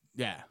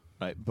 Yeah.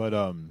 Right. But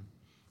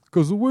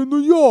because we're in New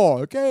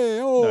York. Hey,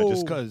 no,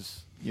 just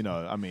because,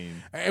 I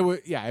mean, it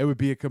would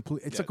be a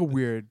complete, it's like a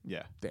weird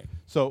thing.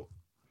 So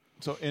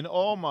in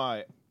all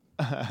my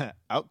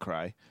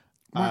outcry,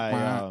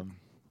 I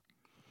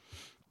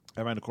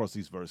ran across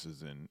these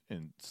verses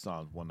in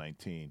Psalms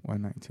 119.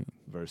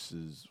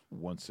 Verses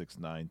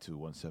 169 to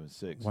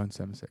 176.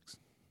 176.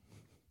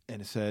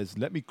 And it says,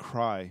 let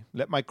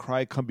my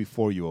cry come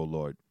before you, O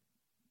Lord.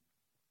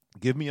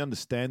 Give me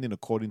understanding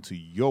according to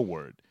your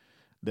word.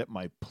 Let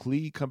my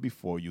plea come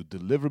before you.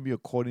 Deliver me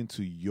according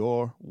to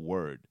your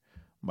word.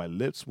 My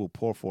lips will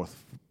pour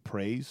forth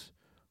praise,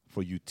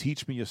 for you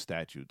teach me your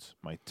statutes.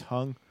 My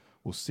tongue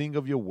will sing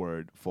of your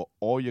word, for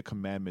all your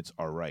commandments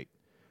are right.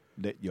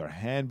 Let your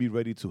hand be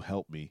ready to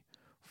help me,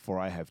 for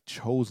I have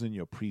chosen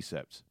your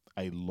precepts.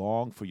 I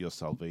long for your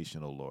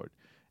salvation, O Lord,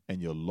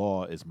 and your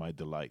law is my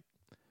delight.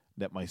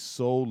 Let my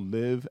soul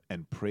live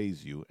and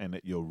praise you, and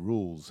let your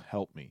rules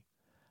help me.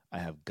 I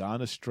have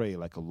gone astray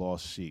like a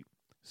lost sheep.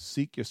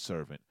 Seek your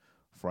servant,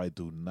 for I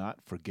do not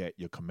forget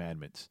your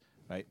commandments.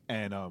 Right?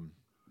 And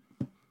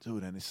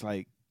dude, and it's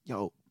like,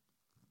 yo,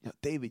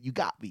 David, you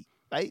got me.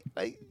 Right?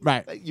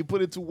 Like, you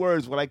put into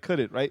words what I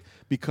couldn't, right?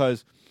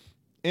 Because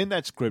in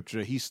that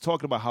scripture, he's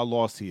talking about how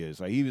lost he is.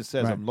 Right? He even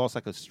says, I'm lost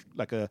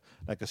like a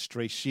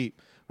stray sheep,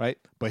 right?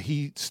 But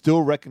he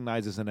still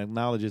recognizes and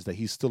acknowledges that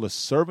he's still a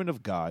servant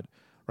of God,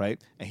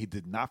 right? And he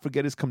did not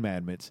forget his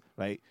commandments,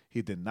 right?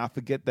 He did not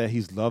forget that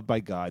he's loved by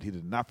God. He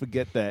did not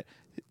forget that,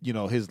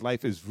 his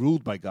life is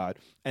ruled by God.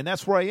 And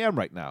that's where I am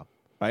right now,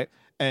 right?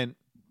 And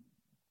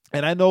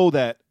I know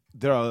that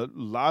there are a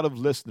lot of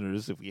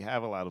listeners, if we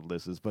have a lot of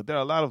listeners, but there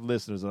are a lot of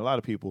listeners and a lot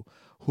of people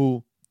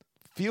who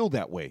feel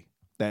that way,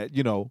 that,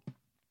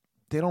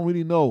 they don't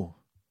really know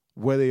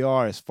where they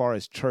are as far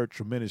as church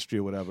or ministry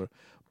or whatever.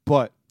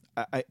 But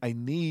I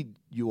need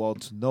you all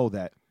to know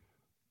that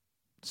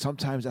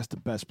sometimes that's the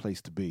best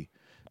place to be,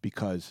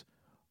 because,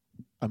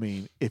 I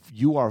mean, if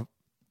you are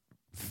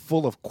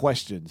full of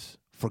questions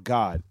for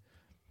God,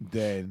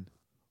 then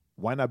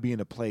why not be in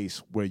a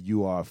place where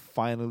you are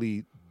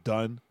finally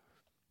done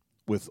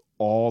with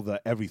all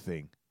the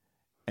everything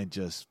and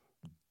just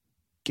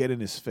get in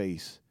his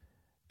face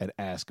and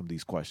ask him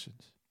these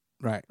questions.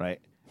 Right.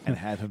 And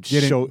have him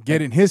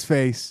get in his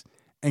face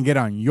and get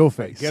on your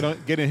face.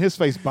 Get in his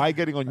face by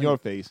getting on your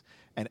face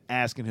and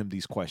asking him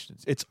these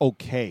questions. It's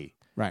okay.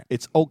 Right.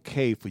 It's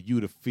okay for you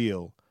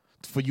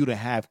to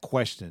have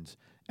questions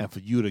and for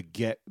you to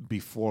get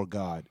before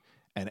God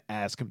and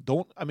ask him.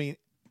 And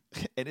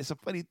it's a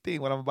funny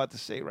thing what I'm about to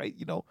say, right?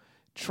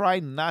 Try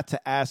not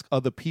to ask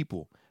other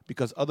people,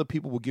 because other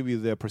people will give you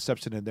their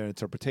perception and their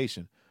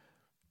interpretation,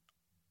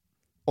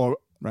 or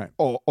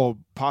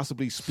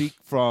possibly speak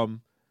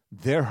from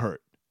their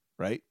hurt,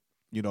 right?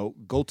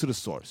 Go to the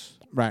source.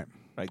 Right.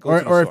 Right? Go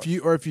to the Or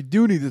source. if you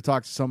do need to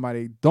talk to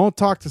somebody, don't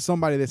talk to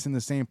somebody that's in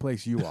the same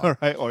place you are.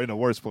 Right? Or in a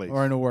worse place.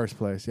 Or in a worse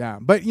place, yeah.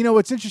 But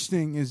what's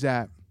interesting is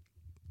that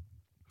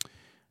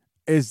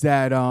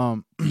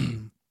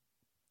in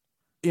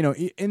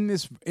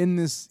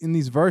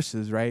these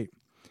verses, right?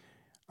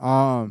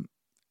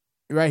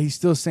 Right, he's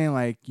still saying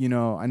like,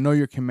 I know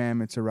your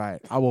commandments are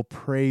right. I will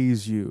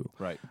praise you.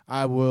 Right.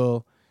 I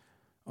will.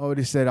 Oh,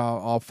 he said,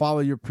 I'll follow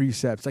your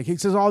precepts. Like he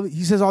says all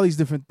these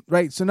different,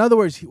 right? So in other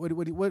words,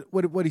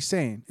 what he's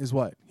saying is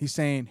what he's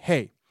saying.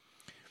 Hey,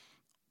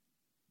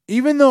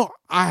 even though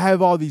I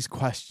have all these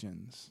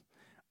questions,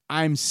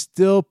 I'm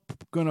still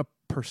gonna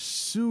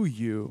pursue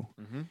you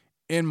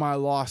in my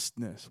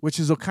lostness, which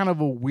is a kind of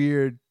a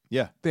weird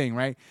thing,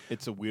 right?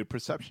 It's a weird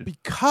perception.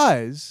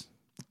 Because,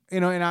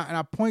 and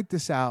I point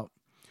this out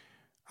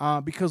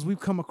because we've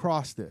come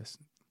across this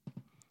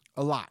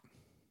a lot.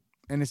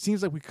 And it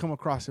seems like we come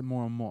across it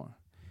more and more,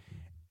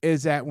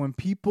 is that when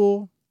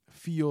people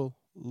feel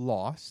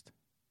lost,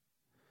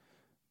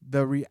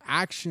 the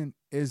reaction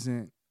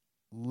isn't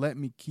let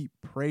me keep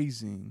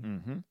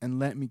praising and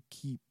let me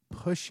keep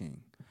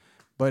pushing,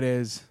 but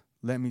is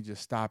let me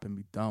just stop and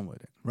be done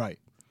with it. Right.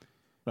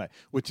 Right.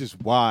 Which is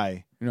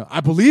why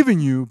I believe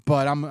in you,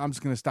 but I'm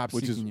just gonna stop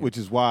seeking you. Which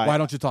is why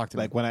don't you talk to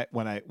me? Like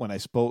when I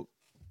spoke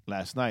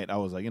last night, I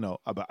was like,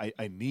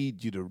 I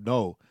need you to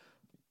know,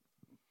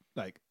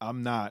 like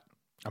I'm not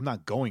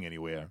going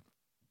anywhere.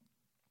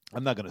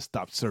 I'm not going to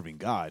stop serving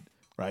God,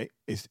 right?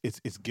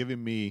 It's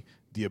giving me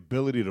the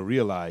ability to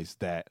realize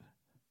that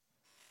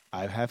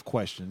I have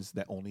questions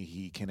that only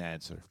He can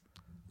answer.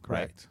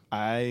 Correct.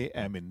 Right? I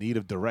am in need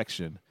of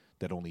direction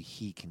that only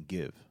He can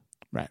give.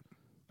 Right.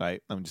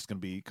 Right? I'm just going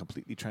to be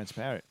completely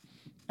transparent.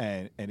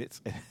 And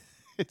it's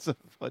it's a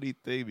funny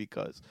thing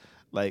because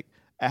like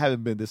I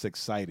haven't been this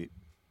excited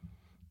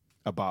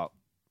about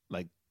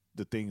like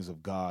the things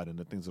of God and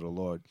the things of the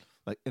Lord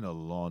like in a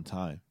long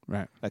time.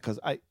 Right. Like, cause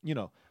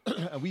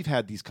we've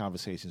had these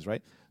conversations,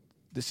 right?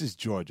 This is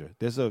Georgia.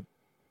 There's a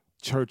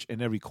church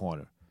in every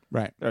corner.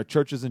 Right. There are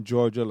churches in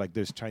Georgia, like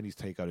there's Chinese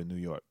takeout in New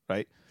York,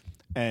 right?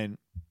 And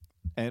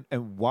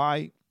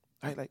why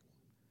I've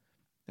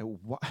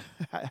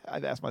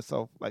asked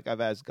myself, like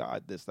I've asked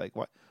God this, like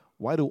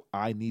why do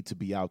I need to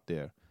be out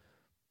there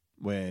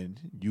when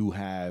you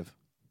have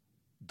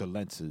the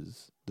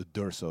Lentzes, the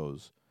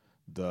Dursos,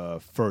 the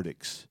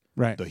Furdicks,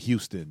 Right. the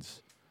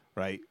Houstons,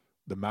 right?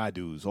 The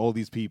Madus, all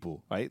these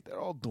people, right? They're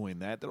all doing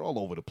that. They're all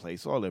over the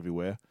place, all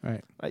everywhere.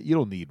 Right. You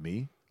don't need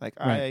me. Like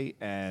Right.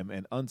 I am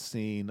an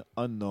unseen,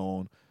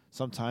 unknown,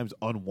 sometimes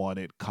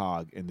unwanted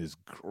cog in this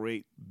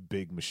great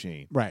big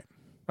machine. Right.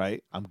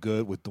 Right? I'm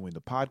good with doing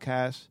the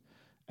podcast,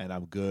 and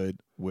I'm good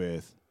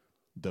with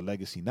the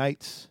Legacy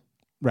Nights.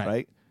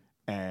 Right.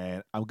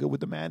 And I'm good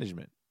with the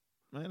management.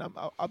 And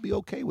I'll be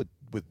okay with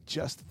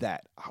just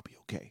that. I'll be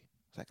okay.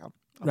 It's like I'm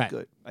Right.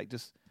 good. Like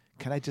just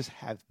can I just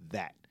have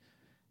that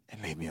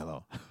and leave me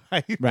alone?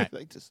 Right.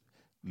 Like just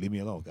leave me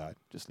alone, God.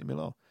 Just leave me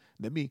alone.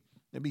 Let me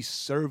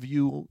serve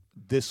you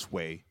this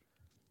way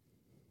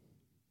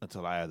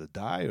until I either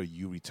die or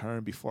you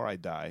return before I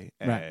die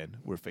and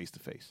we're face to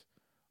face.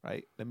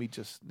 Right? Let me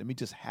just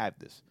have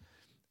this.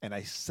 And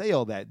I say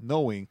all that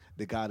knowing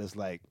that God is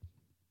like,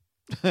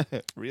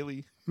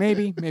 really?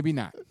 Maybe, maybe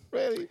not.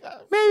 Really?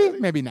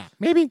 Maybe not.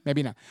 Maybe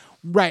not.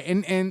 Right.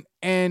 And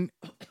and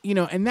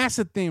that's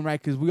the thing,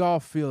 right? Because we all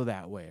feel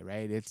that way,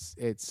 right? It's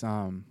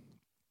I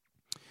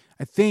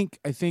think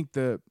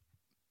the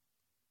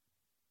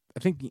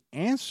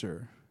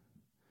answer,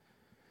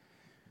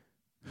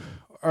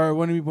 or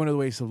one of the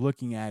ways of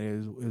looking at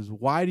it is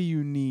why do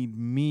you need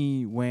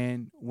me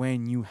when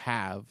you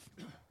have,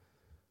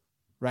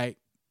 right,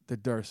 the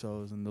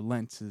Dursos and the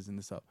Lentzes and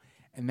the stuff?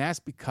 And that's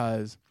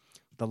because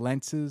the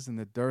Lentzes and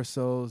the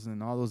Dursos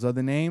and all those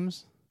other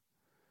names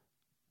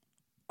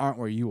aren't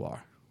where you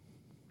are.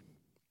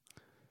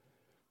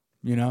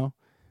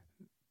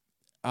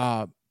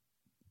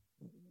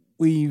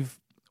 We've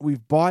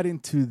bought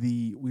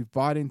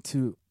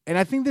into, and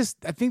I think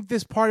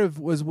this part of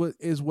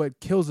what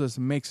kills us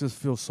and makes us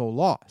feel so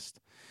lost.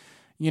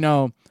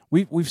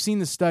 We've seen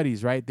the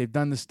studies, right? They've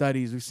done the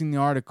studies. We've seen the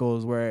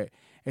articles where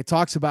it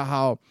talks about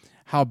how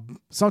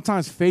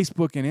sometimes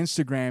Facebook and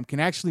Instagram can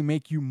actually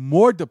make you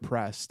more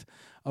depressed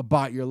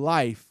about your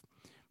life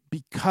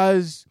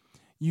because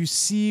you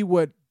see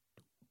or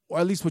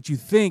at least what you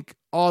think,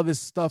 all this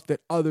stuff that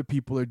other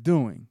people are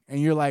doing. And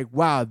you're like,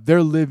 wow,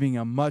 they're living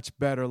a much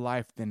better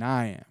life than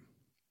I am.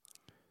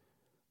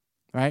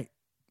 Right?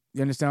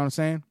 You understand what I'm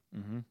saying?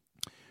 Mm-hmm.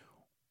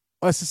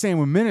 Well, it's the same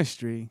with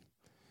ministry.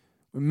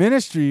 With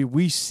ministry,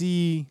 we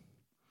see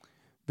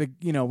the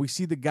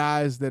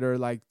guys that are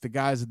like the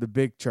guys at the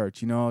big church,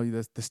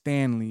 the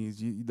Stanleys,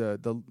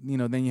 then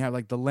you have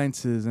like the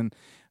Lentzes and,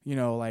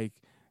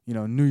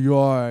 New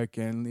York,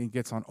 and he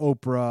gets on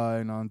Oprah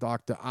and on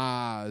Dr.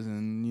 Oz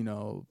and,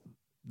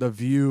 The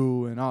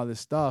View and all this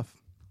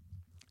stuff.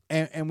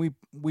 And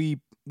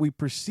we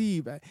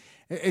perceive,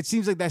 it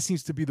seems like that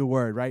seems to be the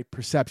word, right?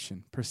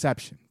 Perception.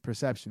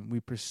 We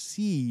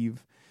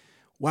perceive,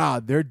 wow,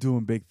 they're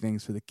doing big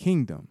things for the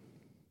kingdom.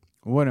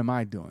 What am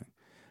I doing?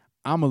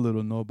 I'm a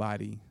little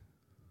nobody,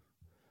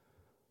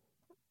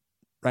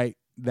 right?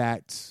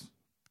 That's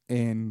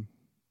in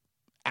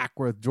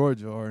Ackworth,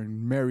 Georgia, or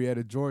in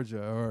Marietta,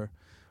 Georgia, or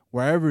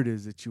wherever it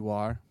is that you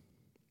are.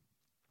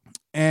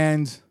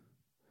 And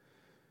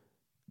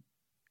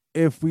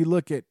if we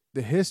look at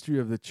the history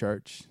of the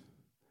church,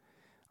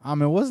 it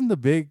wasn't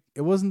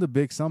the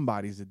big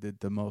somebodies that did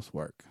the most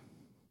work.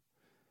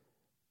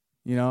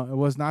 You know, it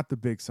was not the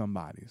big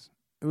somebodies.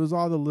 It was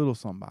all the little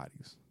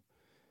somebodies.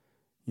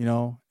 You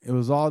know, it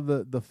was all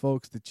the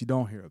folks that you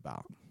don't hear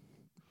about.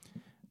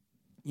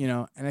 You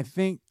know, and I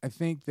think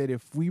that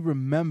if we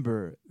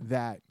remember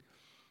that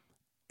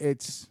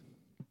it's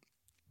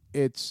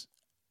and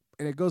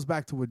it goes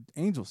back to what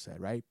Angel said,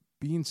 right?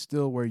 Being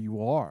still where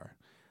you are,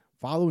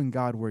 following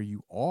God where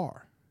you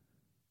are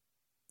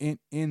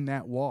in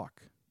that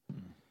walk.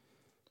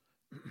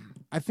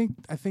 I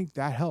think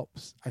that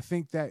helps. I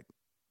think that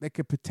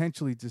could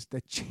potentially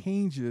that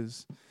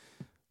changes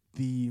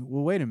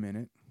wait a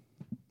minute.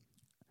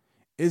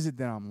 Is it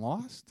that I'm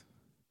lost?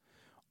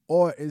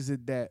 Or is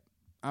it that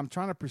I'm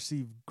trying to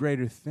perceive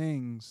greater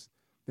things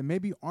that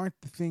maybe aren't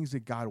the things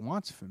that God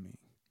wants for me?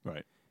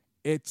 Right.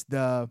 It's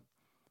the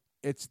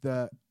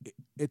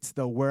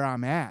where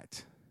I'm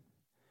at.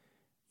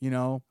 You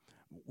know,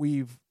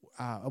 we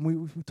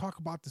talk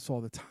about this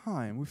all the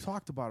time. We've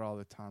talked about it all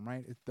the time,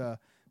 right? It's the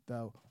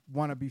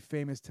want to be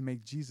famous to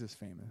make Jesus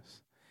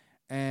famous.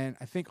 And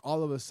I think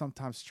all of us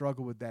sometimes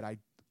struggle with that. I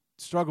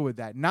struggle with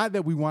that. Not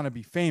that we want to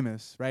be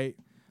famous, right?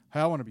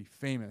 Hey, I want to be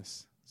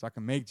famous so I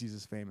can make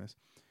Jesus famous.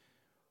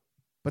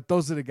 But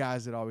those are the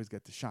guys that always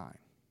get to shine.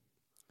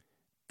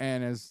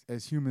 And as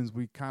humans,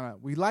 we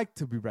like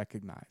to be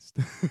recognized.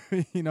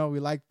 You know, we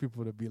like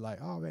people to be like,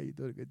 oh, man, you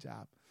did a good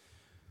job.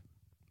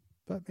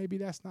 But maybe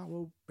that's not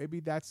what we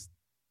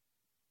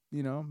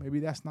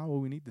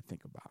need to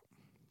think about.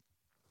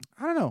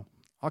 I don't know.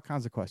 All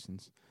kinds of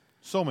questions.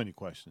 So many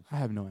questions. I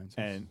have no answers.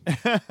 And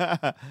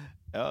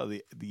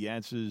the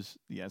answers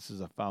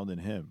are found in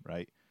him,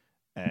 right?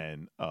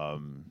 And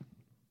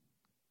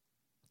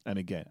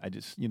again, I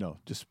just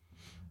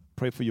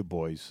pray for your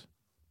boys.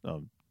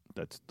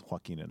 That's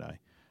Joaquin and I,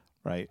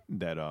 right?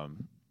 That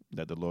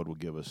the Lord will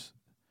give us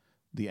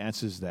the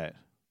answers that,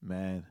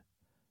 man,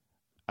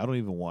 I don't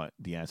even want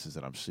the answers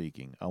that I'm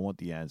seeking. I want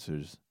the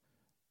answers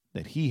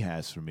that he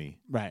has for me.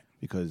 Right.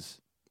 Because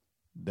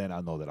then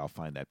I know that I'll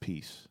find that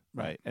peace,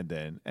 right? And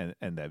then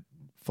and that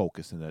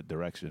focus in that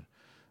direction,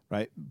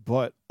 right?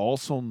 But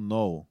also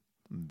know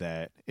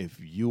that if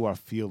you are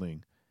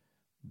feeling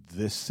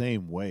this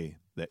same way,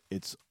 that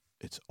it's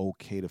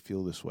okay to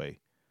feel this way,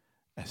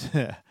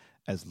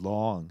 as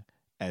long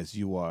as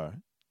you are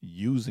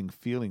using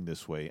feeling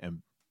this way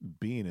and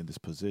being in this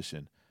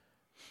position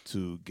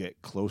to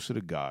get closer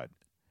to God,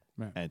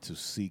 right, and to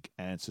seek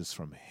answers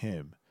from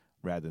him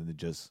rather than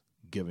just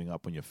giving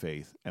up on your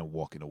faith and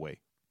walking away.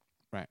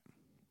 Right.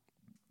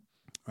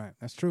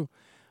 That's true.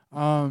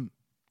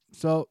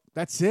 So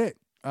that's it.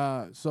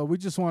 So we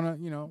just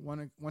want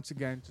to once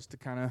again, just to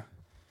kind of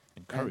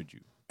encourage you.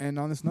 And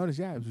on this notice,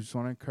 we just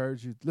want to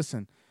encourage you.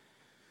 Listen,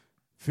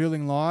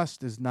 feeling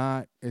lost is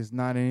not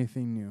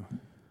anything new.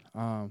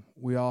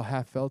 We all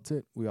have felt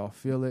it. We all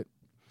feel it.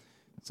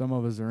 Some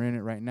of us are in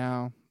it right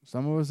now.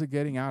 Some of us are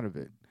getting out of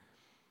it.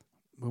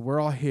 But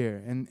we're all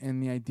here.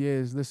 And the idea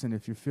is, listen,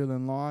 if you're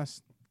feeling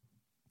lost,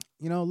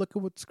 look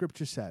at what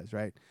Scripture says,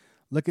 right?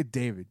 Look at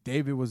David.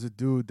 David was a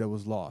dude that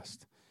was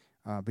lost.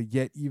 But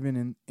yet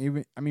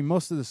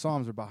most of the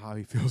Psalms are about how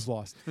he feels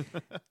lost.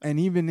 And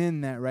even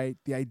in that, right,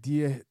 the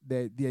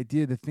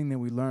thing that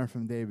we learn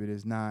from David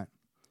is not,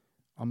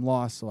 I'm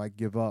lost, so I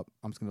give up.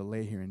 I'm just going to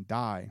lay here and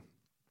die.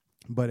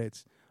 But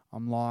it's,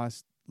 I'm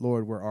lost.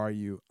 Lord, where are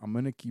you? I'm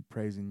going to keep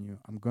praising you.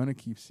 I'm going to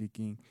keep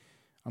seeking.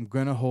 I'm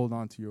going to hold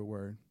on to your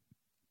word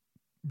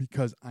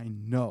because I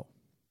know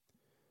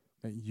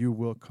that you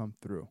will come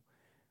through.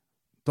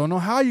 Don't know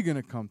how you're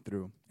going to come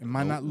through. It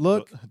might not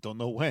look. Don't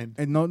know when.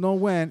 And don't know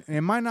when. And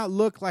it might not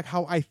look like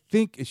how I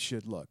think it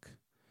should look.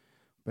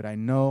 But I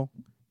know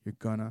you're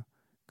going to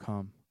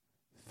come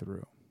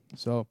through.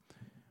 So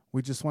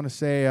we just want to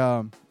say,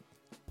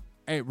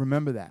 hey,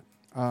 remember that.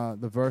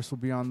 The verse will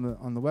be on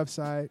the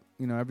website.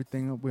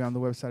 Everything will be on the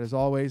website as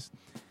always.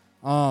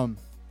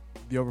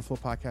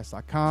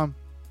 TheOverflowPodcast.com.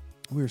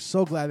 We're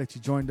so glad that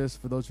you joined us.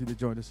 For those of you that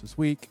joined us this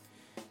week,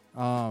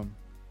 we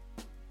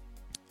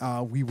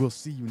will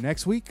see you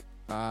next week.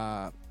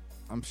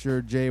 I'm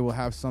sure Jay will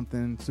have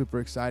something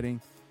super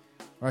exciting.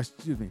 Or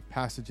excuse me,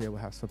 Pastor Jay will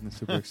have something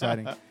super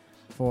exciting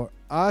for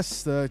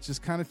us to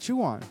just kind of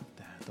chew on.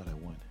 I thought I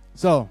won.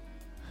 So,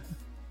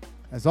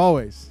 as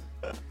always,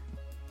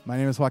 my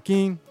name is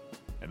Joaquin.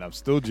 And I'm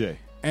still Jay.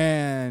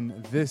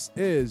 And this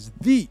is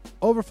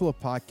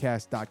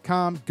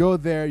TheOverflowPodcast.com. Go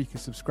there. You can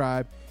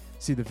subscribe,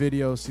 see the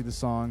videos, see the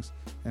songs,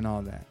 and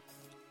all that.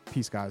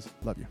 Peace, guys.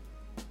 Love you.